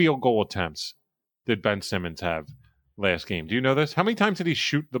field goal attempts did Ben Simmons have last game? Do you know this? How many times did he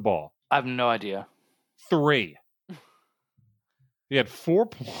shoot the ball? I have no idea. 3. He had 4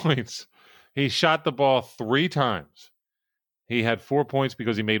 points. He shot the ball 3 times. He had 4 points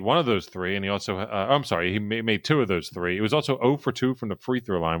because he made one of those 3, and he also, he made 2 of those 3. It was also 0 for 2 from the free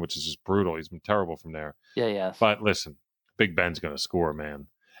throw line, which is just brutal. He's been terrible from there. Yeah. But listen, Big Ben's going to score, man.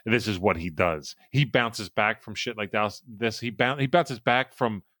 This is what he does. He bounces back from shit like this. He bounces back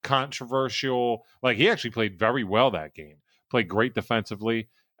from controversial. Like, he actually played very well that game. Played great defensively,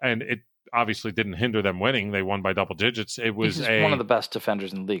 and it obviously didn't hinder them winning. They won by double digits. It was one of the best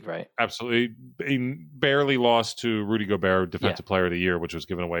defenders in the league, right? Absolutely. He barely lost to Rudy Gobert, Defensive Player of the Year, which was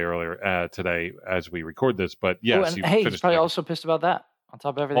given away earlier today as we record this. But yes, he's probably also pissed about that. On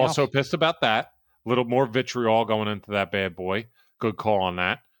top of everything, also pissed about that. A little more vitriol going into that bad boy. Good call on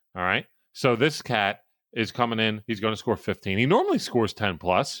that. All right. So this cat is coming in. He's going to score 15. He normally scores 10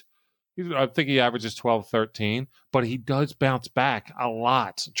 plus. I think he averages 12, 13, but he does bounce back a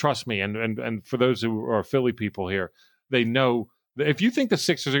lot. Trust me. And for those who are Philly people here, they know that if you think the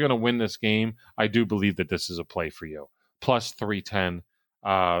Sixers are going to win this game, I do believe that this is a play for you. Plus 310.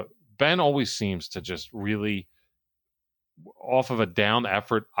 Ben always seems to just really, off of a down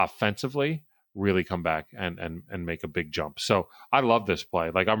effort offensively, really come back and make a big jump. So I love this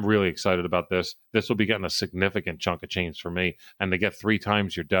play. Like, I'm really excited about this. This will be getting a significant chunk of change for me. And to get 3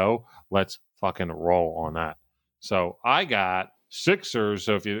 times your dough, let's fucking roll on that. So I got Sixers.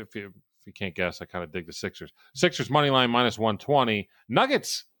 So if you can't guess, I kind of dig the Sixers. Sixers money line minus 120.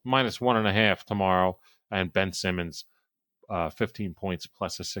 Nuggets minus 1.5 tomorrow. And Ben Simmons 15 points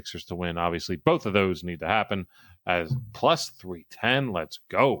plus the Sixers to win. Obviously, both of those need to happen as plus 310. Let's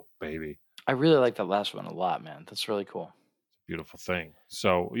go, baby. I really like that last one a lot, man. That's really cool. Beautiful thing.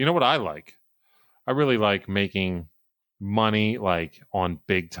 So, you know what I like? I really like making money like on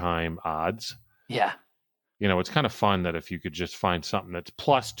big time odds. Yeah. It's kind of fun that if you could just find something that's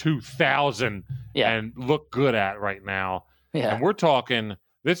plus 2,000 and look good at right now. Yeah. And we're talking,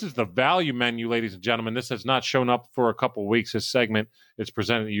 this is the value menu, ladies and gentlemen. This has not shown up for a couple of weeks. This segment is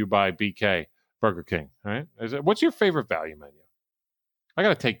presented to you by BK, Burger King. All right. What's your favorite value menu? I got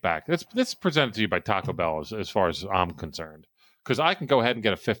to take back. This is presented to you by Taco Bell as far as I'm concerned. Because I can go ahead and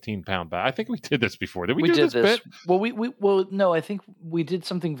get a 15-pound bag. I think we did this before. Did we do this bit? Well, no, I think we did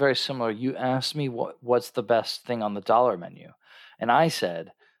something very similar. You asked me what's the best thing on the dollar menu. And I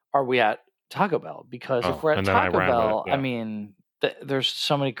said, are we at Taco Bell? Because if we're at Taco Bell, I mean, there's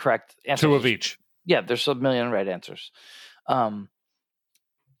so many correct answers. 2 of each. Yeah, there's a million right answers.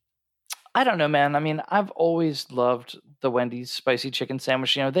 I don't know, man. I mean, I've always loved the Wendy's spicy chicken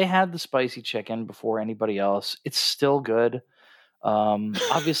sandwich. You know, they had the spicy chicken before anybody else. It's still good.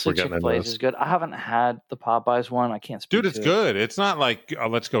 Obviously, We're getting into Chick-fil-A's this. is good. I haven't had the Popeyes one. I can't speak Dude, it's to it. good. It's not like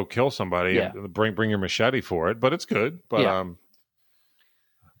let's go kill somebody Yeah. and bring your machete for it, but it's good. But Yeah.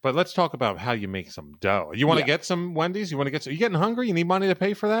 but let's talk about how you make some dough. You want to Yeah. get some Wendy's? You want to get some? You getting hungry? You need money to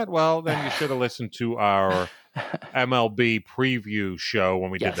pay for that? Well, then you should have listened to our MLB preview show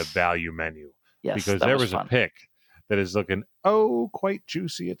when we did the Yes. value menu. Yes, Because that there was was fun. a pick that is looking quite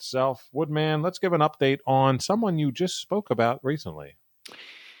juicy itself. Woodman, let's give an update on someone you just spoke about recently.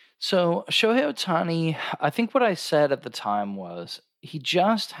 So Shohei Ohtani, I think what I said at the time was he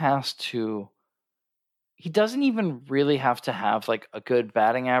just has to. He doesn't even really have to have like a good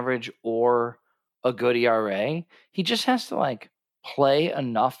batting average or a good ERA. He just has to like play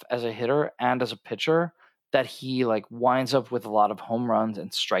enough as a hitter and as a pitcher that he like winds up with a lot of home runs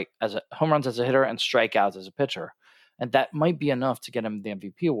and home runs as a hitter and strikeouts as a pitcher. And that might be enough to get him the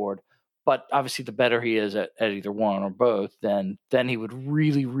MVP award. But obviously, the better he is at either one or both, then he would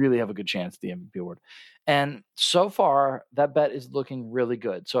really, really have a good chance at the MVP award. And so far, that bet is looking really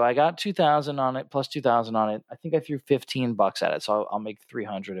good. So I got 2,000 on it, plus 2,000 on it. I think I threw $15 at it, so I'll make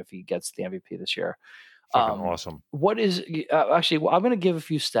 300 if he gets the MVP this year. Fucking awesome. What is actually? I'm going to give a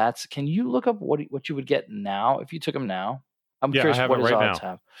few stats. Can you look up what you would get now if you took him now? I'm curious I have what it his right odds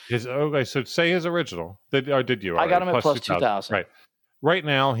now. have. Okay, so say his original. Did you? I got him at plus 2,000. 2,000. Right. Right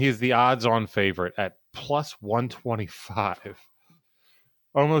now, he's the odds-on favorite at plus 125.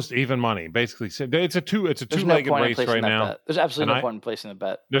 Almost even money, basically. It's a two-legged race right now. Bet. There's absolutely no point in placing the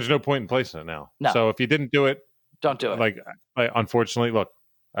bet. There's no point in placing it now. No. So if you didn't do it, don't do it. Like, unfortunately, look,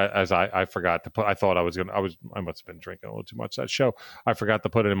 as I forgot to put. I thought I must have been drinking a little too much that show. I forgot to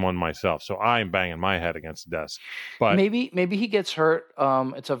put it in one myself. So I'm banging my head against the desk. But maybe he gets hurt.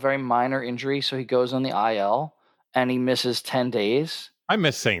 It's a very minor injury, so he goes on the IL and he misses 10 days. I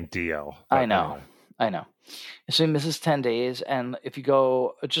miss saying DL. I know. So he misses 10 days, and if you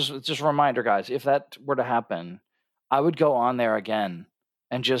go, just a reminder, guys, if that were to happen, I would go on there again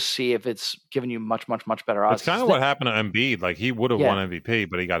and just see if it's giving you much, much, much better odds. It's kind of what happened to Embiid. Like, he would have won MVP,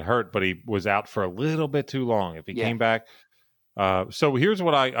 but he got hurt, but he was out for a little bit too long. If he came back. So here's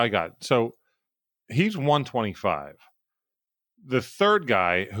what I got. So he's 125. The third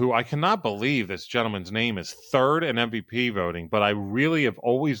guy, who I cannot believe this gentleman's name is third in MVP voting, but I really have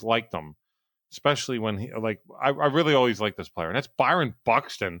always liked him, especially when I really always like this player. And that's Byron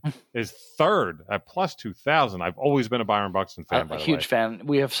Buxton is third at plus 2,000. I've always been a Byron Buxton fan, by the way. A huge fan.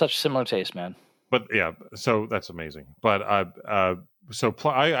 We have such similar taste, man. But yeah, so that's amazing. But I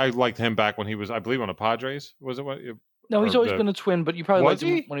liked him back when he was, I believe, on the Padres. Was it what? No, he's always been a Twin, but you probably liked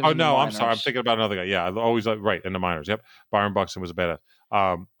him when he was in the minors. I'm sorry. I'm thinking about another guy. Yeah, I always right in the minors. Yep. Byron Buxton was a badass.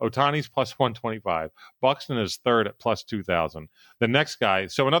 Ohtani's plus 125. Buxton is third at plus 2,000. The next guy,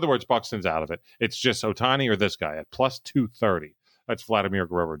 so in other words, Buxton's out of it. It's just Ohtani or this guy at plus 230. That's Vladimir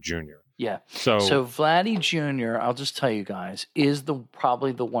Guerrero Jr. Yeah. So Vladdy Jr., I'll just tell you guys, is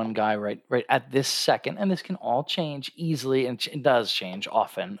probably the one guy right at this second, and this can all change easily, and it does change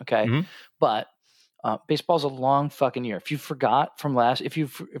often, okay? Mm-hmm. But baseball's a long fucking year. If you forgot from if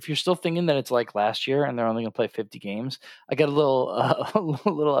you're still thinking that it's like last year and they're only going to play 50 games, I got a little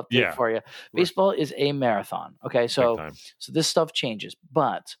update for you. Baseball is a marathon. Okay, so this stuff changes,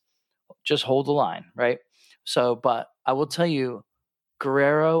 but just hold the line, right? So, but I will tell you,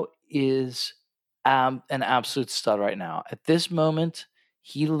 Guerrero is an absolute stud right now. At this moment,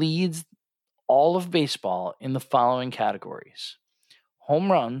 he leads all of baseball in the following categories: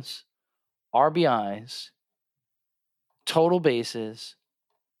 home runs, RBIs, total bases,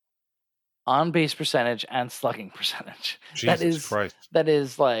 on base percentage, and slugging percentage. Jesus Christ. That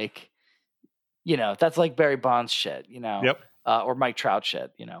is like, that's like Barry Bonds shit, Yep. Or Mike Trout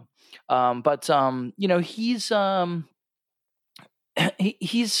shit, But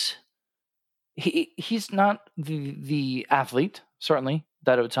he's not the athlete, certainly,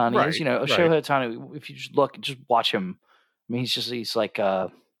 that Ohtani is. Shohei Ohtani, if you just watch him. I mean, he's like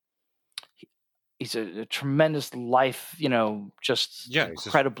he's a tremendous life, just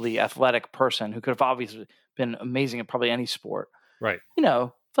incredibly athletic person who could have obviously been amazing at probably any sport. Right.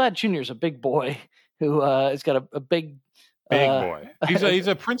 Vlad Jr. is a big boy who has got a big boy. He's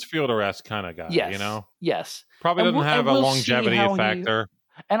a Prince Fielder-esque kind of guy, yes, Yes. Probably doesn't have a longevity factor.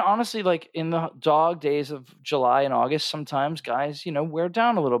 And honestly, like in the dog days of July and August, sometimes guys, wear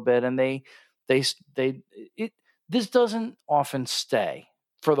down a little bit, and this doesn't often stay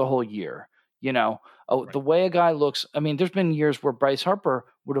for the whole year. The way a guy looks. I mean, there's been years where Bryce Harper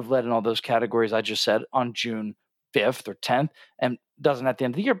would have led in all those categories I just said on June 5th or 10th and doesn't at the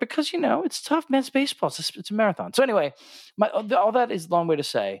end of the year because, it's tough. Men's baseball. It's a marathon. So anyway, all that is a long way to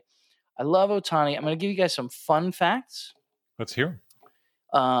say I love Ohtani. I'm going to give you guys some fun facts. Let's hear.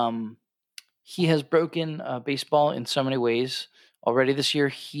 He has broken baseball in so many ways already this year.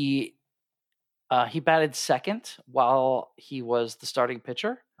 He batted second while he was the starting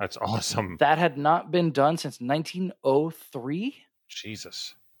pitcher. That's awesome. That had not been done since 1903.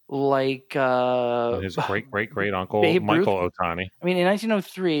 Jesus. Like his great uncle Babe Michael Ruth. Ohtani. I mean, in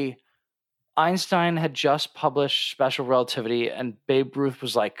 1903, Einstein had just published special relativity, and Babe Ruth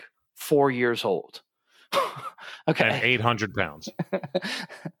was like 4 years old. Okay, and 800 pounds.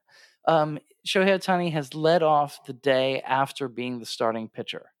 Shohei Ohtani has led off the day after being the starting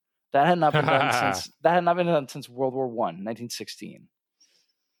pitcher. That had not been done since World War I, 1916.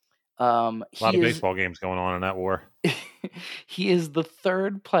 A lot of baseball games going on in that war. He is the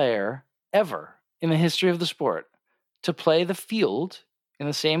third player ever in the history of the sport to play the field in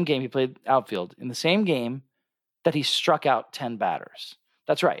the same game. He played outfield in the same game that he struck out 10 batters.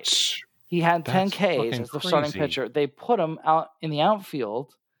 That's right. He had 10 Ks as the starting pitcher. They put him out in the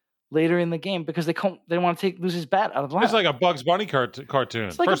outfield later in the game because they didn't want to lose his bat out of the lineup. It's like a Bugs Bunny cartoon.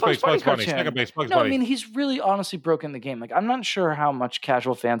 It's like First base, Bugs Bunny. Second base, Bugs Bunny. I mean, he's really honestly broken the game. Like, I'm not sure how much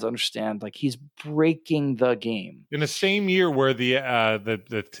casual fans understand. Like, he's breaking the game. In the same year where the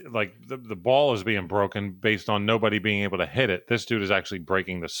ball is being broken based on nobody being able to hit it, this dude is actually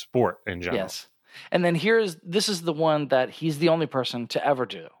breaking the sport in general. Yes. And then this is the one that he's the only person to ever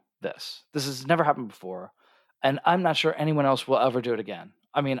do this. This has never happened before. And I'm not sure anyone else will ever do it again.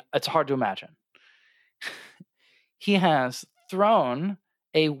 I mean, it's hard to imagine. He has thrown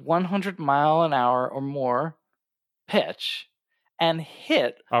a 100-mile-an-hour or more pitch and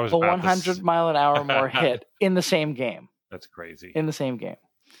hit a 100-mile-an-hour or more hit in the same game. That's crazy. In the same game.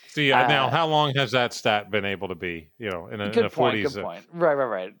 See, now how long has that stat been able to be? In the 40s. Good point.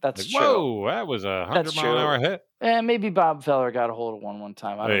 Right. That's true. Whoa, that was a 100-mile-an-hour hit. And maybe Bob Feller got a hold of one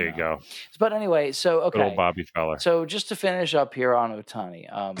time. I don't know. There you go. But anyway, so okay. Little Bobby Feller. So just to finish up here on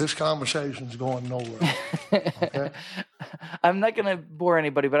Ohtani. This conversation's going nowhere. Okay? I'm not going to bore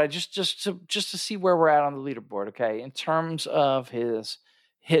anybody, but I just to see where we're at on the leaderboard. Okay, in terms of his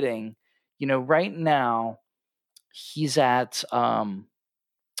hitting, right now he's at.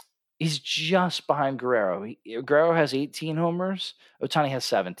 He's just behind Guerrero. Guerrero has 18 homers. Ohtani has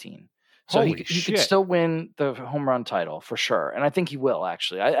 17. So he could still win the home run title for sure. And I think he will,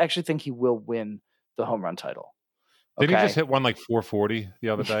 actually. I actually think he will win the home run title. Okay? Did he just hit one like 440 the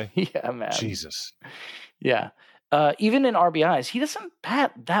other day? Yeah, man. Jesus. Yeah. Even in RBIs, he doesn't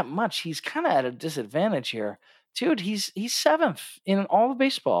bat that much. He's kind of at a disadvantage here. Dude, he's seventh in all of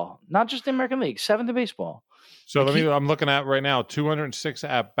baseball. Not just the American League, seventh in baseball. So I'm looking at right now, 206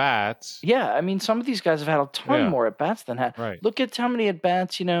 at-bats. Yeah, I mean, some of these guys have had a ton more at-bats than that. Right. Look at how many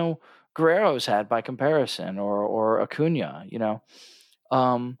at-bats, Guerrero's had by comparison, or Acuna, in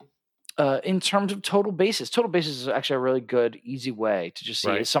terms of total bases. Total bases is actually a really good, easy way to just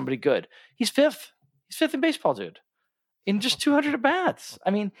see is somebody good. He's fifth. He's fifth in baseball, dude. In just 200 at-bats.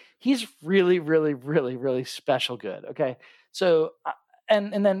 I mean, he's really, really, really, really special good. Okay, so...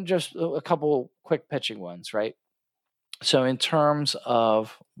 And then just a couple quick pitching ones, right? So in terms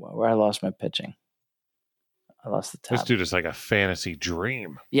of where I lost my pitching, I lost the tab. This dude is like a fantasy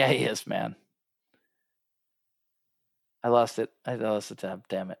dream. Yeah, he is, man. I lost it. I lost the tab.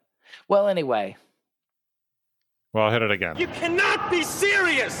 Damn it. Well, anyway. Well, I'll hit it again. You cannot be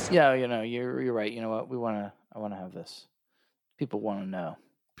serious. Yeah, you're right. You know what? I want to have this. People want to know.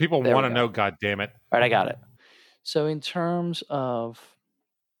 People want to know. God damn it! All right, I got it. So in terms of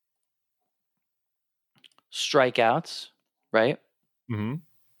strikeouts, right? Mm-hmm.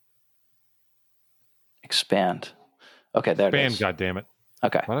 Expand. Okay, there it is. God damn it.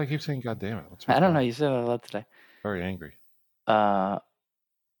 Okay. Why do I keep saying God damn it? I don't know. You said it a lot today. Very angry.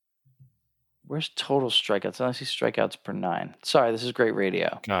 Where's total strikeouts? I only see strikeouts per 9. Sorry, this is great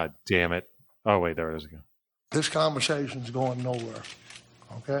radio. God damn it. Oh, wait, there it is again. This conversation's going nowhere.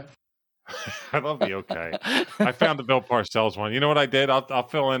 Okay? I love the okay. I found the Bill Parcells one. You know what I did? I'll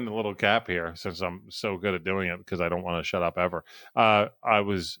fill in a little gap here since I'm so good at doing it because I don't want to shut up ever. I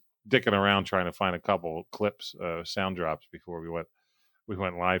was dicking around trying to find a couple clips, sound drops before we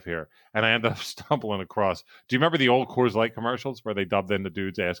went live here, and I ended up stumbling across. Do you remember the old Coors Light commercials where they dubbed in the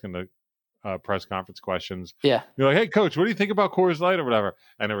dudes asking the press conference questions? Yeah, you're like, "Hey, coach, what do you think about Coors Light or whatever?"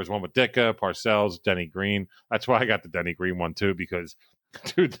 And there was one with Ditka, Parcells, Denny Green. That's why I got the Denny Green one too because.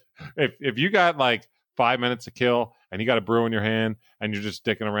 Dude, if you got like 5 minutes to kill, and you got a brew in your hand, and you're just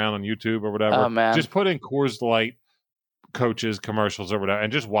sticking around on YouTube or whatever. Oh, man. Just put in Coors Light coaches commercials or whatever,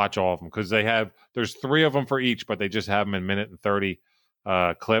 and just watch all of them, because there's 3 of them for each, but they just have them in minute and 30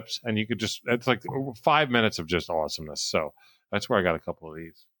 clips, and you could it's like 5 minutes of just awesomeness. So that's where I got a couple of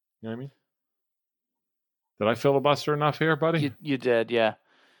these. You know what I mean? Did I filibuster enough here, buddy? You did, yeah.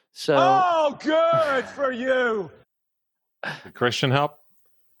 So, oh, good for you. Did Christian help?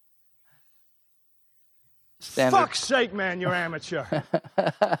 standard. Fuck's sake, man, you're amateur.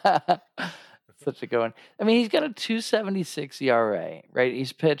 Such a good one. I mean, he's got a 2.76 ERA, right?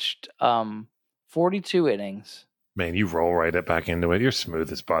 He's pitched 42 innings. Man, you roll right back into it. You're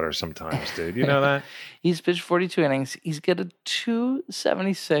smooth as butter sometimes, dude. You know that? He's pitched 42 innings. He's got a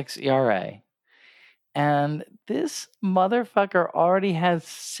 2.76 ERA. And this motherfucker already has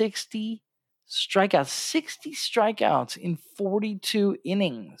 60 strikeouts in 42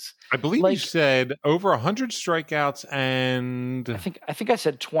 innings. I believe you said over 100 strikeouts and I think I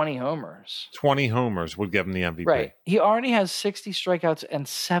said 20 homers. 20 homers would give him the MVP. Right. He already has 60 strikeouts and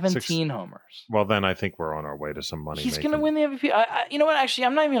 17 homers. Well, then I think we're on our way to some money. He's going to win the MVP. You know what? Actually,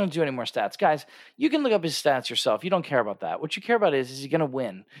 I'm not even going to do any more stats. Guys, you can look up his stats yourself. You don't care about that. What you care about is he going to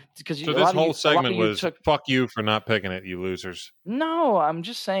win? Because so this whole segment was fuck you for not picking it, you losers. No, I'm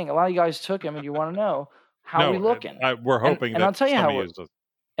just saying a lot of you guys took him and you want to know how are we looking. We're hoping and I'll tell you how we're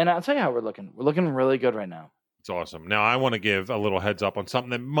looking. We're looking really good right now. It's awesome. Now, I want to give a little heads up on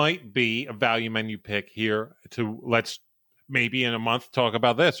something that might be a value menu pick here let's maybe in a month talk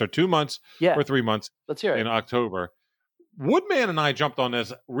about this, or 2 months or 3 months. Let's hear it. In October. Woodman and I jumped on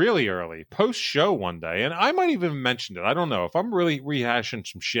this really early, post-show one day, and I might even have mentioned it. I don't know. If I'm really rehashing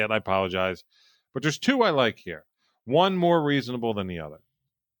some shit, I apologize. But there's 2 I like here. One more reasonable than the other.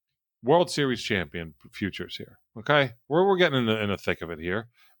 World Series champion futures here. Okay? We're getting in the thick of it here.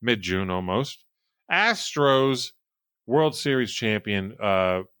 Mid-June almost. Astros World Series champion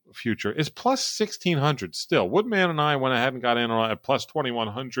future is plus 1,600 still. Woodman and I went ahead and got in at plus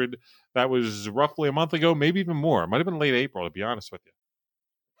 2,100. That was roughly a month ago, maybe even more. It might have been late April, to be honest with you.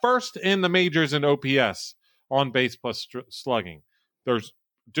 First in the majors in OPS, on base plus slugging.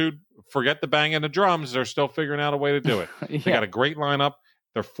 Forget the banging the drums. They're still figuring out a way to do it. They got a great lineup.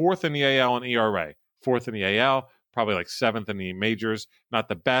 They're 4th in the AL in ERA. 4th in the AL, probably like 7th in the majors. Not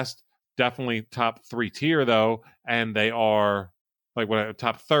the best. Definitely top 3 tier, though. And they are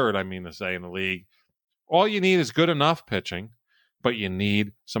top 3rd, I mean to say, in the league. All you need is good enough pitching, but you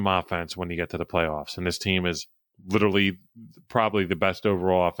need some offense when you get to the playoffs. And this team is literally probably the best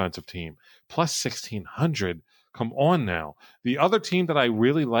overall offensive team. Plus 1,600. Come on now. The other team that I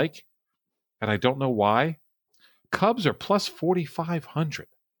really like, and I don't know why, Cubs are plus 4,500.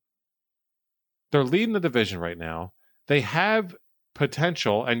 They're leading the division right now. They have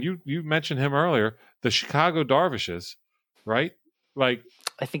potential, and you mentioned him earlier, the Chicago Darvishes, right? Like,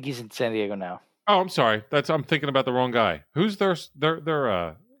 I think he's in San Diego now. Oh, I'm sorry. I'm thinking about the wrong guy. Who's their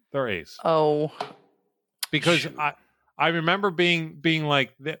ace? Oh, because I remember being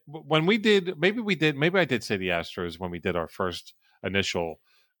like when we did. Maybe I did say the Astros when we did our first initial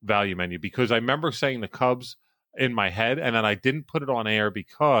value menu, because I remember saying the Cubs in my head, and then I didn't put it on air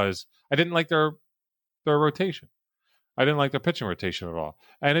because I didn't like their rotation. I didn't like their pitching rotation at all,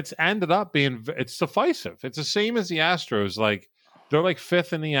 and it's ended up being it's sufficient. It's the same as the Astros. Like, they're like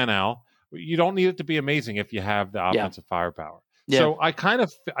 5th in the NL. You don't need it to be amazing if you have the offensive firepower. Yeah. So I kind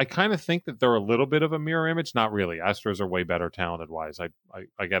of think that they're a little bit of a mirror image. Not really. Astros are way better talented wise. I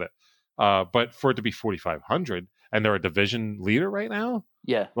get it. But for it to be 4,500 and they're a division leader right now.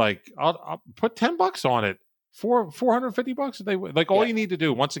 Yeah. Like, I'll put $10 on it. $450 if they like. All you need to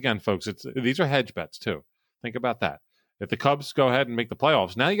do, once again, folks, these are hedge bets too. Think about that. If the Cubs go ahead and make the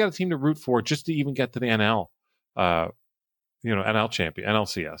playoffs, now you got a team to root for just to even get to the NL, NL champion,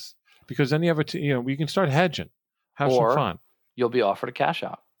 NLCS. Because then you have we can start hedging, have some fun. You'll be offered a cash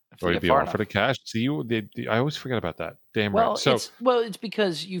out. Or you'll be offered a cash. See, I always forget about that. Damn right. So, it's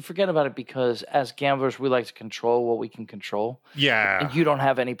because you forget about it because as gamblers, we like to control what we can control. Yeah. And you don't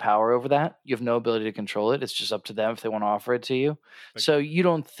have any power over that. You have no ability to control it. It's just up to them if they want to offer it to you. So you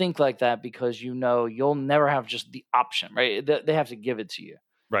don't think like that because you'll never have just the option, right? They have to give it to you.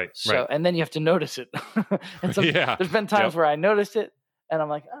 Right. So, and then you have to notice it. And so there's been times where I noticed it and I'm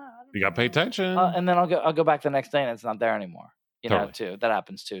like, you got to pay attention. And then I'll go back the next day and it's not there anymore. Too. That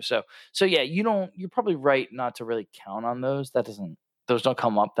happens too. So yeah, you're probably right not to really count on those. Those don't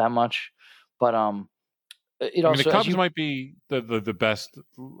come up that much. But the Cubs might be the best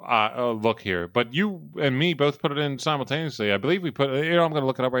look here. But you and me both put it in simultaneously. I believe we put. I'm going to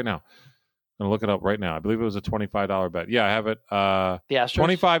look it up right now. I'm going to look it up right now. I believe it was a $25 bet. Yeah, I have it. The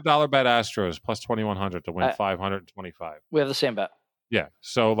Astros? $25 bet Astros plus 2,100 to win 525. We have the same bet. Yeah.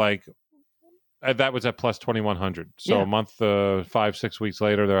 So, like, that was at plus 2,100. So Yeah. a month, 5-6 weeks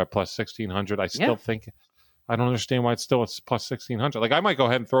later, they're at plus 1,600. I still think, I don't understand why it's plus 1,600. Like, I might go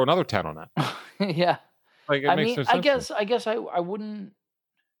ahead and throw another 10 on that. Yeah. Like, it makes no sense. I guess I wouldn't.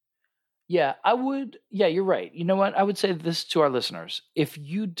 Yeah, I would. Yeah, you're right. You know what? I would say this to our listeners: if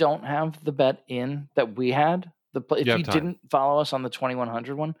you don't have the bet in that we had, if you didn't follow us on the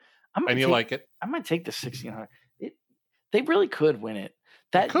 2,100 one, like it, I might take the 1,600. They really could win it.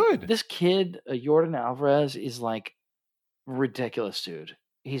 This kid, Jordan Alvarez, is like ridiculous, dude.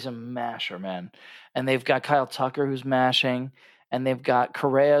 He's a masher, man. And they've got Kyle Tucker who's mashing, and they've got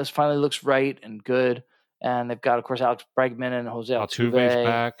Correa's finally looks right and good. And they've got, of course, Alex Bregman and Jose Altuve's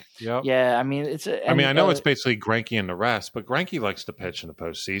back. Yep. Yeah, I mean, I know it's basically Greinke and the rest, but Greinke likes to pitch in the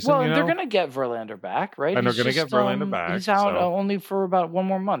postseason. Well, they're going to get Verlander back, right? And they're going to get Verlander back. He's out only for about one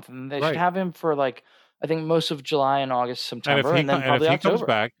more month, and they should have him for like I think most of July and August, September, and then probably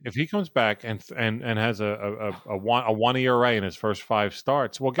October. If he comes back and has a 1 ERA in his first 5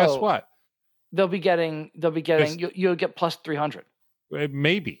 starts, well, guess what? They'll be getting. You'll get plus 300.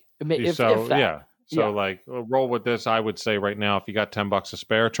 Maybe. If that. Yeah. So, like, roll with this. I would say right now, if you got $10 to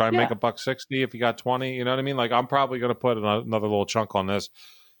spare, try and make $1.60. If you got 20, you know what I mean? Like, I'm probably going to put another little chunk on this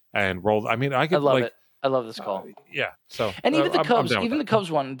and roll. I mean, I love it. I love this call. Yeah. So, and even the Cubs, the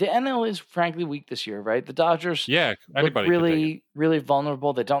Cubs won. The NL is frankly weak this year, right? The Dodgers, look really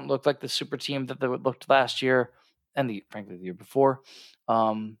vulnerable. They don't look like the super team that they looked last year, and frankly the year before.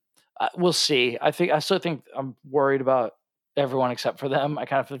 We'll see. I still think I'm worried about everyone except for them. I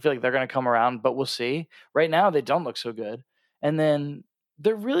kind of feel like they're going to come around, but we'll see. Right now, they don't look so good. And then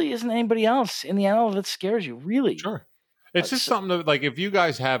there really isn't anybody else in the NL that scares you, really. Sure. It's just something that, like, if you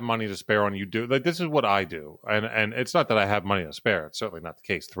guys have money to spare on, you do. Like, this is what I do. And it's not that I have money to spare. It's certainly not the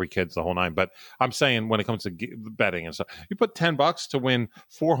case. 3 kids, the whole 9. But I'm saying when it comes to betting and stuff, you put $10 to win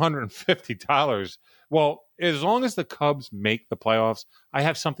 $450. Well, as long as the Cubs make the playoffs, I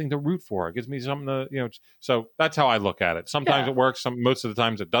have something to root for. It gives me something to, so that's how I look at it. Sometimes it works. Most of the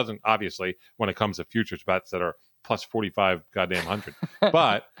times it doesn't, obviously, when it comes to futures bets that are plus 45 goddamn 100.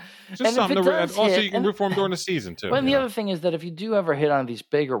 But just something to also you can root for them during the season too. Well, and the other thing is that if you do ever hit on these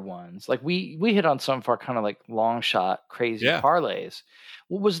bigger ones, like we hit on some of our kind of like long shot crazy parlays.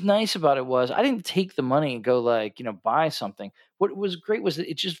 What was nice about it was I didn't take the money and go like, buy something. What was great was that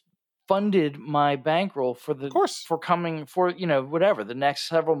it just funded my bankroll for whatever the next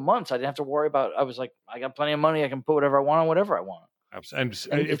several months. I didn't have to worry about. I was like, I got plenty of money. I can put whatever I want on whatever I want. And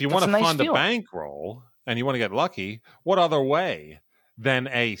if you want to fund a bankroll and you want to get lucky, what other way than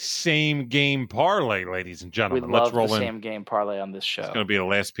a same game parlay, ladies and gentlemen? Let's roll the same game parlay on this show. It's going to be the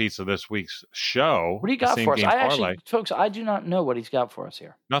last piece of this week's show. What do you got for us? Folks, I do not know what he's got for us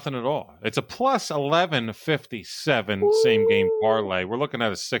here. Nothing at all. It's a plus 1157 same game parlay. We're looking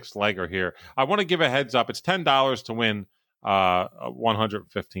at a 6-legger here. I want to give a heads up. It's $10 to win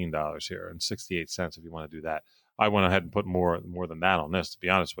 $115 here and 68 cents if you want to do that. I went ahead and put more than that on this, to be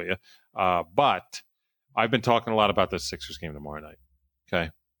honest with you. But I've been talking a lot about this Sixers game tomorrow night. Okay,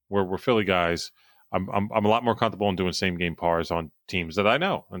 we're Philly guys. I'm a lot more comfortable in doing same game pars on teams that I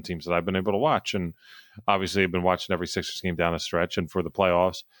know and teams that I've been able to watch. And obviously, I've been watching every Sixers game down the stretch. And for the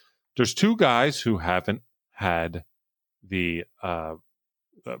playoffs, there's 2 guys who haven't had didn't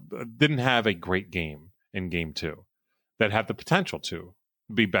have a great game in game 2 that have the potential to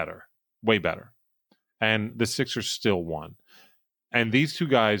be better, way better. And the Sixers still won. And these 2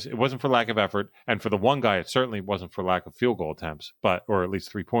 guys, it wasn't for lack of effort. And for the one guy, it certainly wasn't for lack of field goal attempts, or at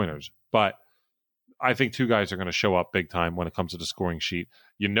least 3-pointers. But I think 2 guys are going to show up big time when it comes to the scoring sheet.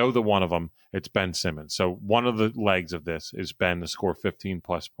 The one of them, it's Ben Simmons. So one of the legs of this is Ben to score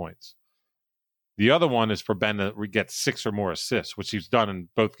 15-plus points. The other one is for Ben to get 6 or more assists, which he's done in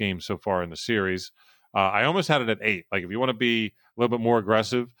both games so far in the series. I almost had it at 8. Like, if you want to be a little bit more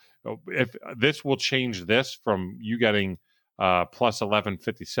aggressive, if this will change this from you getting plus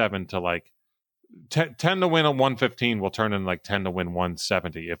 1157 to like 10 to win on 115 will turn in like 10 to win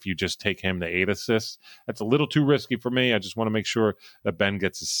 170 if you just take him to 8 assists. That's a little too risky for me. I just want to make sure that Ben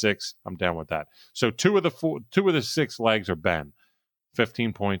gets a 6. I'm down with that. So 2 of the 6 legs are Ben,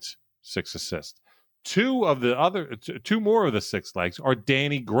 15 points, 6 assists. 2 more of the 6 legs are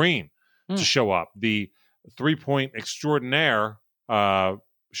Danny Green to show up, the 3-point extraordinaire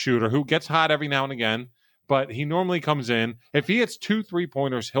shooter who gets hot every now and again, but he normally comes in. If he hits 2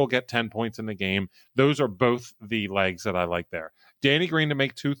 3-pointers, he'll get 10 points in the game. Those are both the legs that I like there. Danny Green to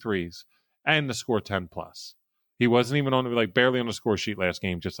make 2 threes and to score 10 plus. He wasn't even on, like, barely on the score sheet last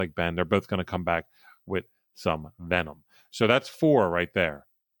game, just like Ben. They're both going to come back with some venom. So that's 4 right there.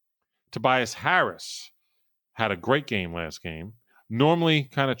 Tobias Harris had a great game last game. Normally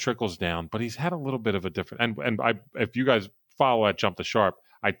kind of trickles down, but he's had a little bit of a different. And if you guys follow at Jump the Sharp,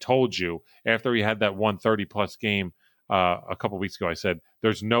 I told you after he had that 130-plus game a couple weeks ago, I said,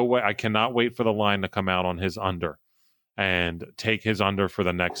 there's no way, I cannot wait for the line to come out on his under and take his under for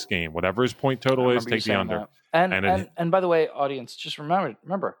the next game. Whatever his point total is, take the under. And by the way, audience, just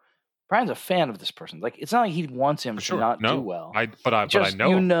remember, Brian's a fan of this person. Like, it's not like he wants him to not do well. But I know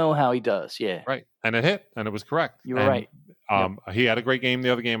you know how he does. Yeah, right. And it hit, and it was correct. You were right. He had a great game the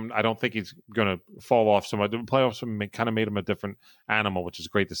other game. I don't think he's going to fall off so much. The playoffs kind of made him a different animal, which is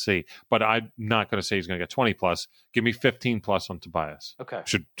great to see. But I'm not going to say he's going to get 20 plus. Give me 15 plus on Tobias. Okay,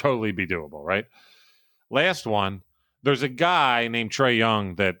 should totally be doable, right? Last one. There's a guy named Trae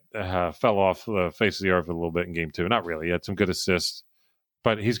Young that fell off the face of the earth a little bit in game 2. Not really. He had some good assists,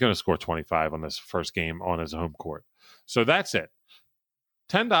 but he's going to score 25 on this first game on his home court. So that's it.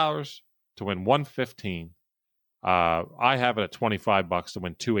 $10 to win $115. I have it at $25 to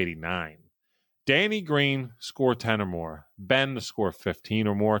win $289. Danny Green, score 10 or more. Ben to score 15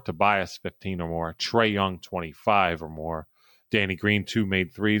 or more. Tobias, 15 or more. Trae Young, 25 or more. Danny Green, 2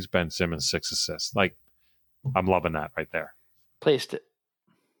 made threes. Ben Simmons, 6 assists. Like, I'm loving that right there. Placed it.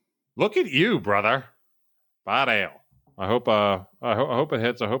 Look at you, brother. Bad ale. I hope it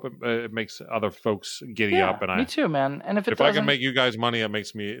hits. I hope it makes other folks giddy up. And me too, man. And if I can make you guys money, it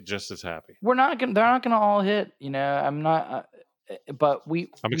makes me just as happy. They're not gonna all hit. You know, I'm not. But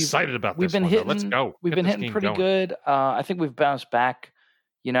I'm excited about this. We've been hitting. Let's go. We've been hitting pretty good. I think we've bounced back.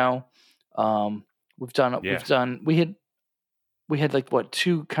 You know, we've done. We had like what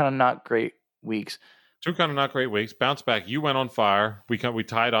 2 kind of not great weeks. 2 kind of not great weeks. Bounce back. You went on fire. We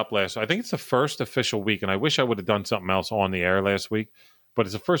tied up last. I think it's the first official week, and I wish I would have done something else on the air last week. But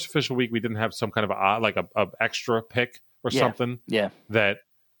it's the first official week we didn't have some kind of a extra pick or something. Yeah. That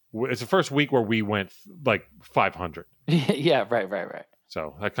it's the first week where we went like 500. Yeah. Right.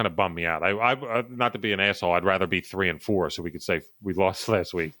 So that kind of bummed me out. I not to be an asshole. I'd rather be 3 and 4, so we could say we lost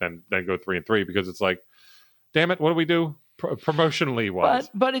last week than go 3 and 3, because it's like, damn it, what do we do? Promotionally wise,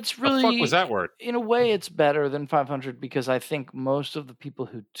 but it's really, the fuck was that word? In a way, it's better than 500 because I think most of the people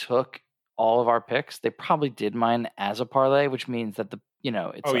who took all of our picks, they probably did mine as a parlay, which means that you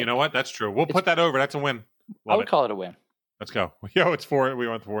know what? That's true. We'll put that over. That's a win. I would call it a win. Let's go. Yo, it's 4. We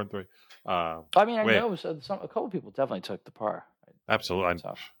went 4 and 3. I mean, I know a couple people definitely took the par. Absolutely, it's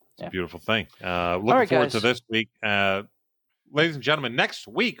a beautiful thing. Looking forward to this week. Ladies and gentlemen, next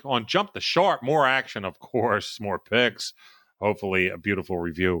week on Jump the Sharp, more action, of course, more picks, hopefully a beautiful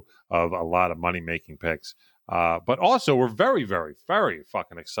review of a lot of money-making picks. But also, we're very, very, very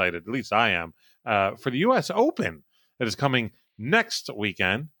fucking excited, at least I am, for the U.S. Open that is coming next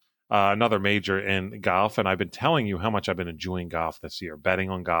weekend, another major in golf. And I've been telling you how much I've been enjoying golf this year. Betting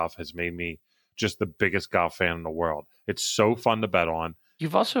on golf has made me just the biggest golf fan in the world. It's so fun to bet on.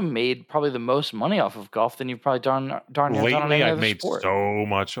 You've also made probably the most money off of golf than you've probably darn near done on any Lately, I've other made sport. so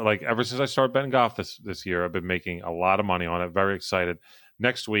much. Like, ever since I started betting golf this year, I've been making a lot of money on it. Very excited.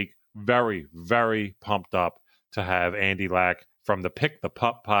 Next week, very, very pumped up to have Andy Lack from the Pick the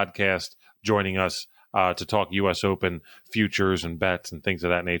Pup podcast joining us to talk U.S. Open futures and bets and things of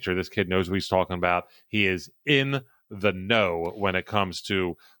that nature. This kid knows what he's talking about. He is in the know when it comes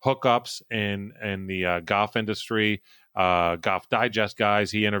to hookups in the golf industry. Golf Digest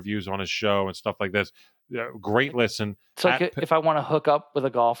guys he interviews on his show and stuff like this. Great listen. It's like if I want to hook up with a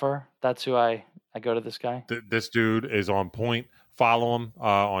golfer, that's who I go to this guy. This dude is on point. Follow him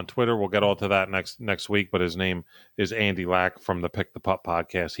on Twitter. We'll get all to that next week, but his name is Andy Lack from the Pick the Pup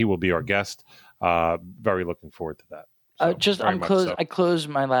podcast. He will be our guest. Very looking forward to that. So, I closed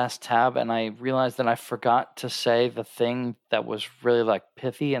my last tab and I realized that I forgot to say the thing that was really like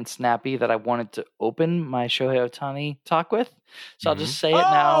pithy and snappy that I wanted to open my Shohei Ohtani talk with. So I'll just say it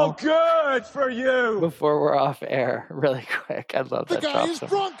now. Oh, good for you! Before we're off air, really quick. I love that. The guy is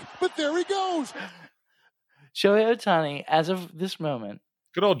drunk, but there he goes. Shohei Ohtani, as of this moment.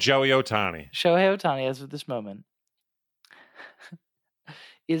 Good old Joey Ohtani. Shohei Ohtani, as of this moment,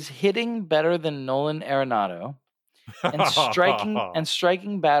 is hitting better than Nolan Arenado. And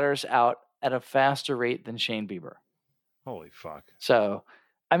striking batters out at a faster rate than Shane Bieber. Holy fuck. So,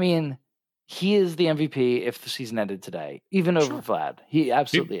 I mean, he is the MVP if the season ended today, even over Vlad. He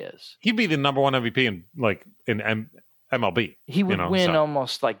absolutely is. He'd be the number 1 MVP in MLB. He would win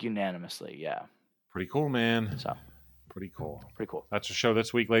almost like unanimously, yeah. Pretty cool, man. So, pretty cool. Pretty cool. That's the show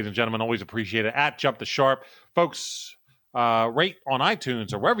this week, ladies and gentlemen. Always appreciate it. At Jump the Sharp. Folks, rate on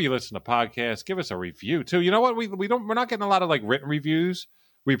iTunes or wherever you listen to podcasts. Give us a review too. You know what? We're not getting a lot of like written reviews.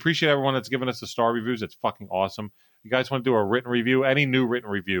 We appreciate everyone that's given us the star reviews. It's fucking awesome. You guys want to do a written review? Any new written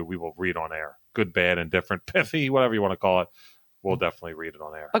review, we will read on air. Good, bad, indifferent, pithy, whatever you want to call it. We'll definitely read it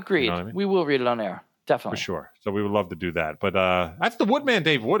on air. Agreed. You know what I mean? We will read it on air. Definitely. For sure. So we would love to do that. But that's the Woodman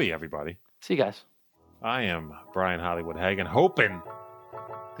Dave Woody, everybody. See you guys. I am Brian Hollywood Hagen, hoping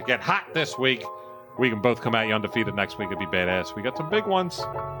to get hot this week. We can both come at you undefeated next week. It'd be badass. We got some big ones.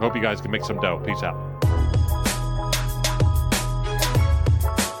 Hope you guys can make some dough. Peace out.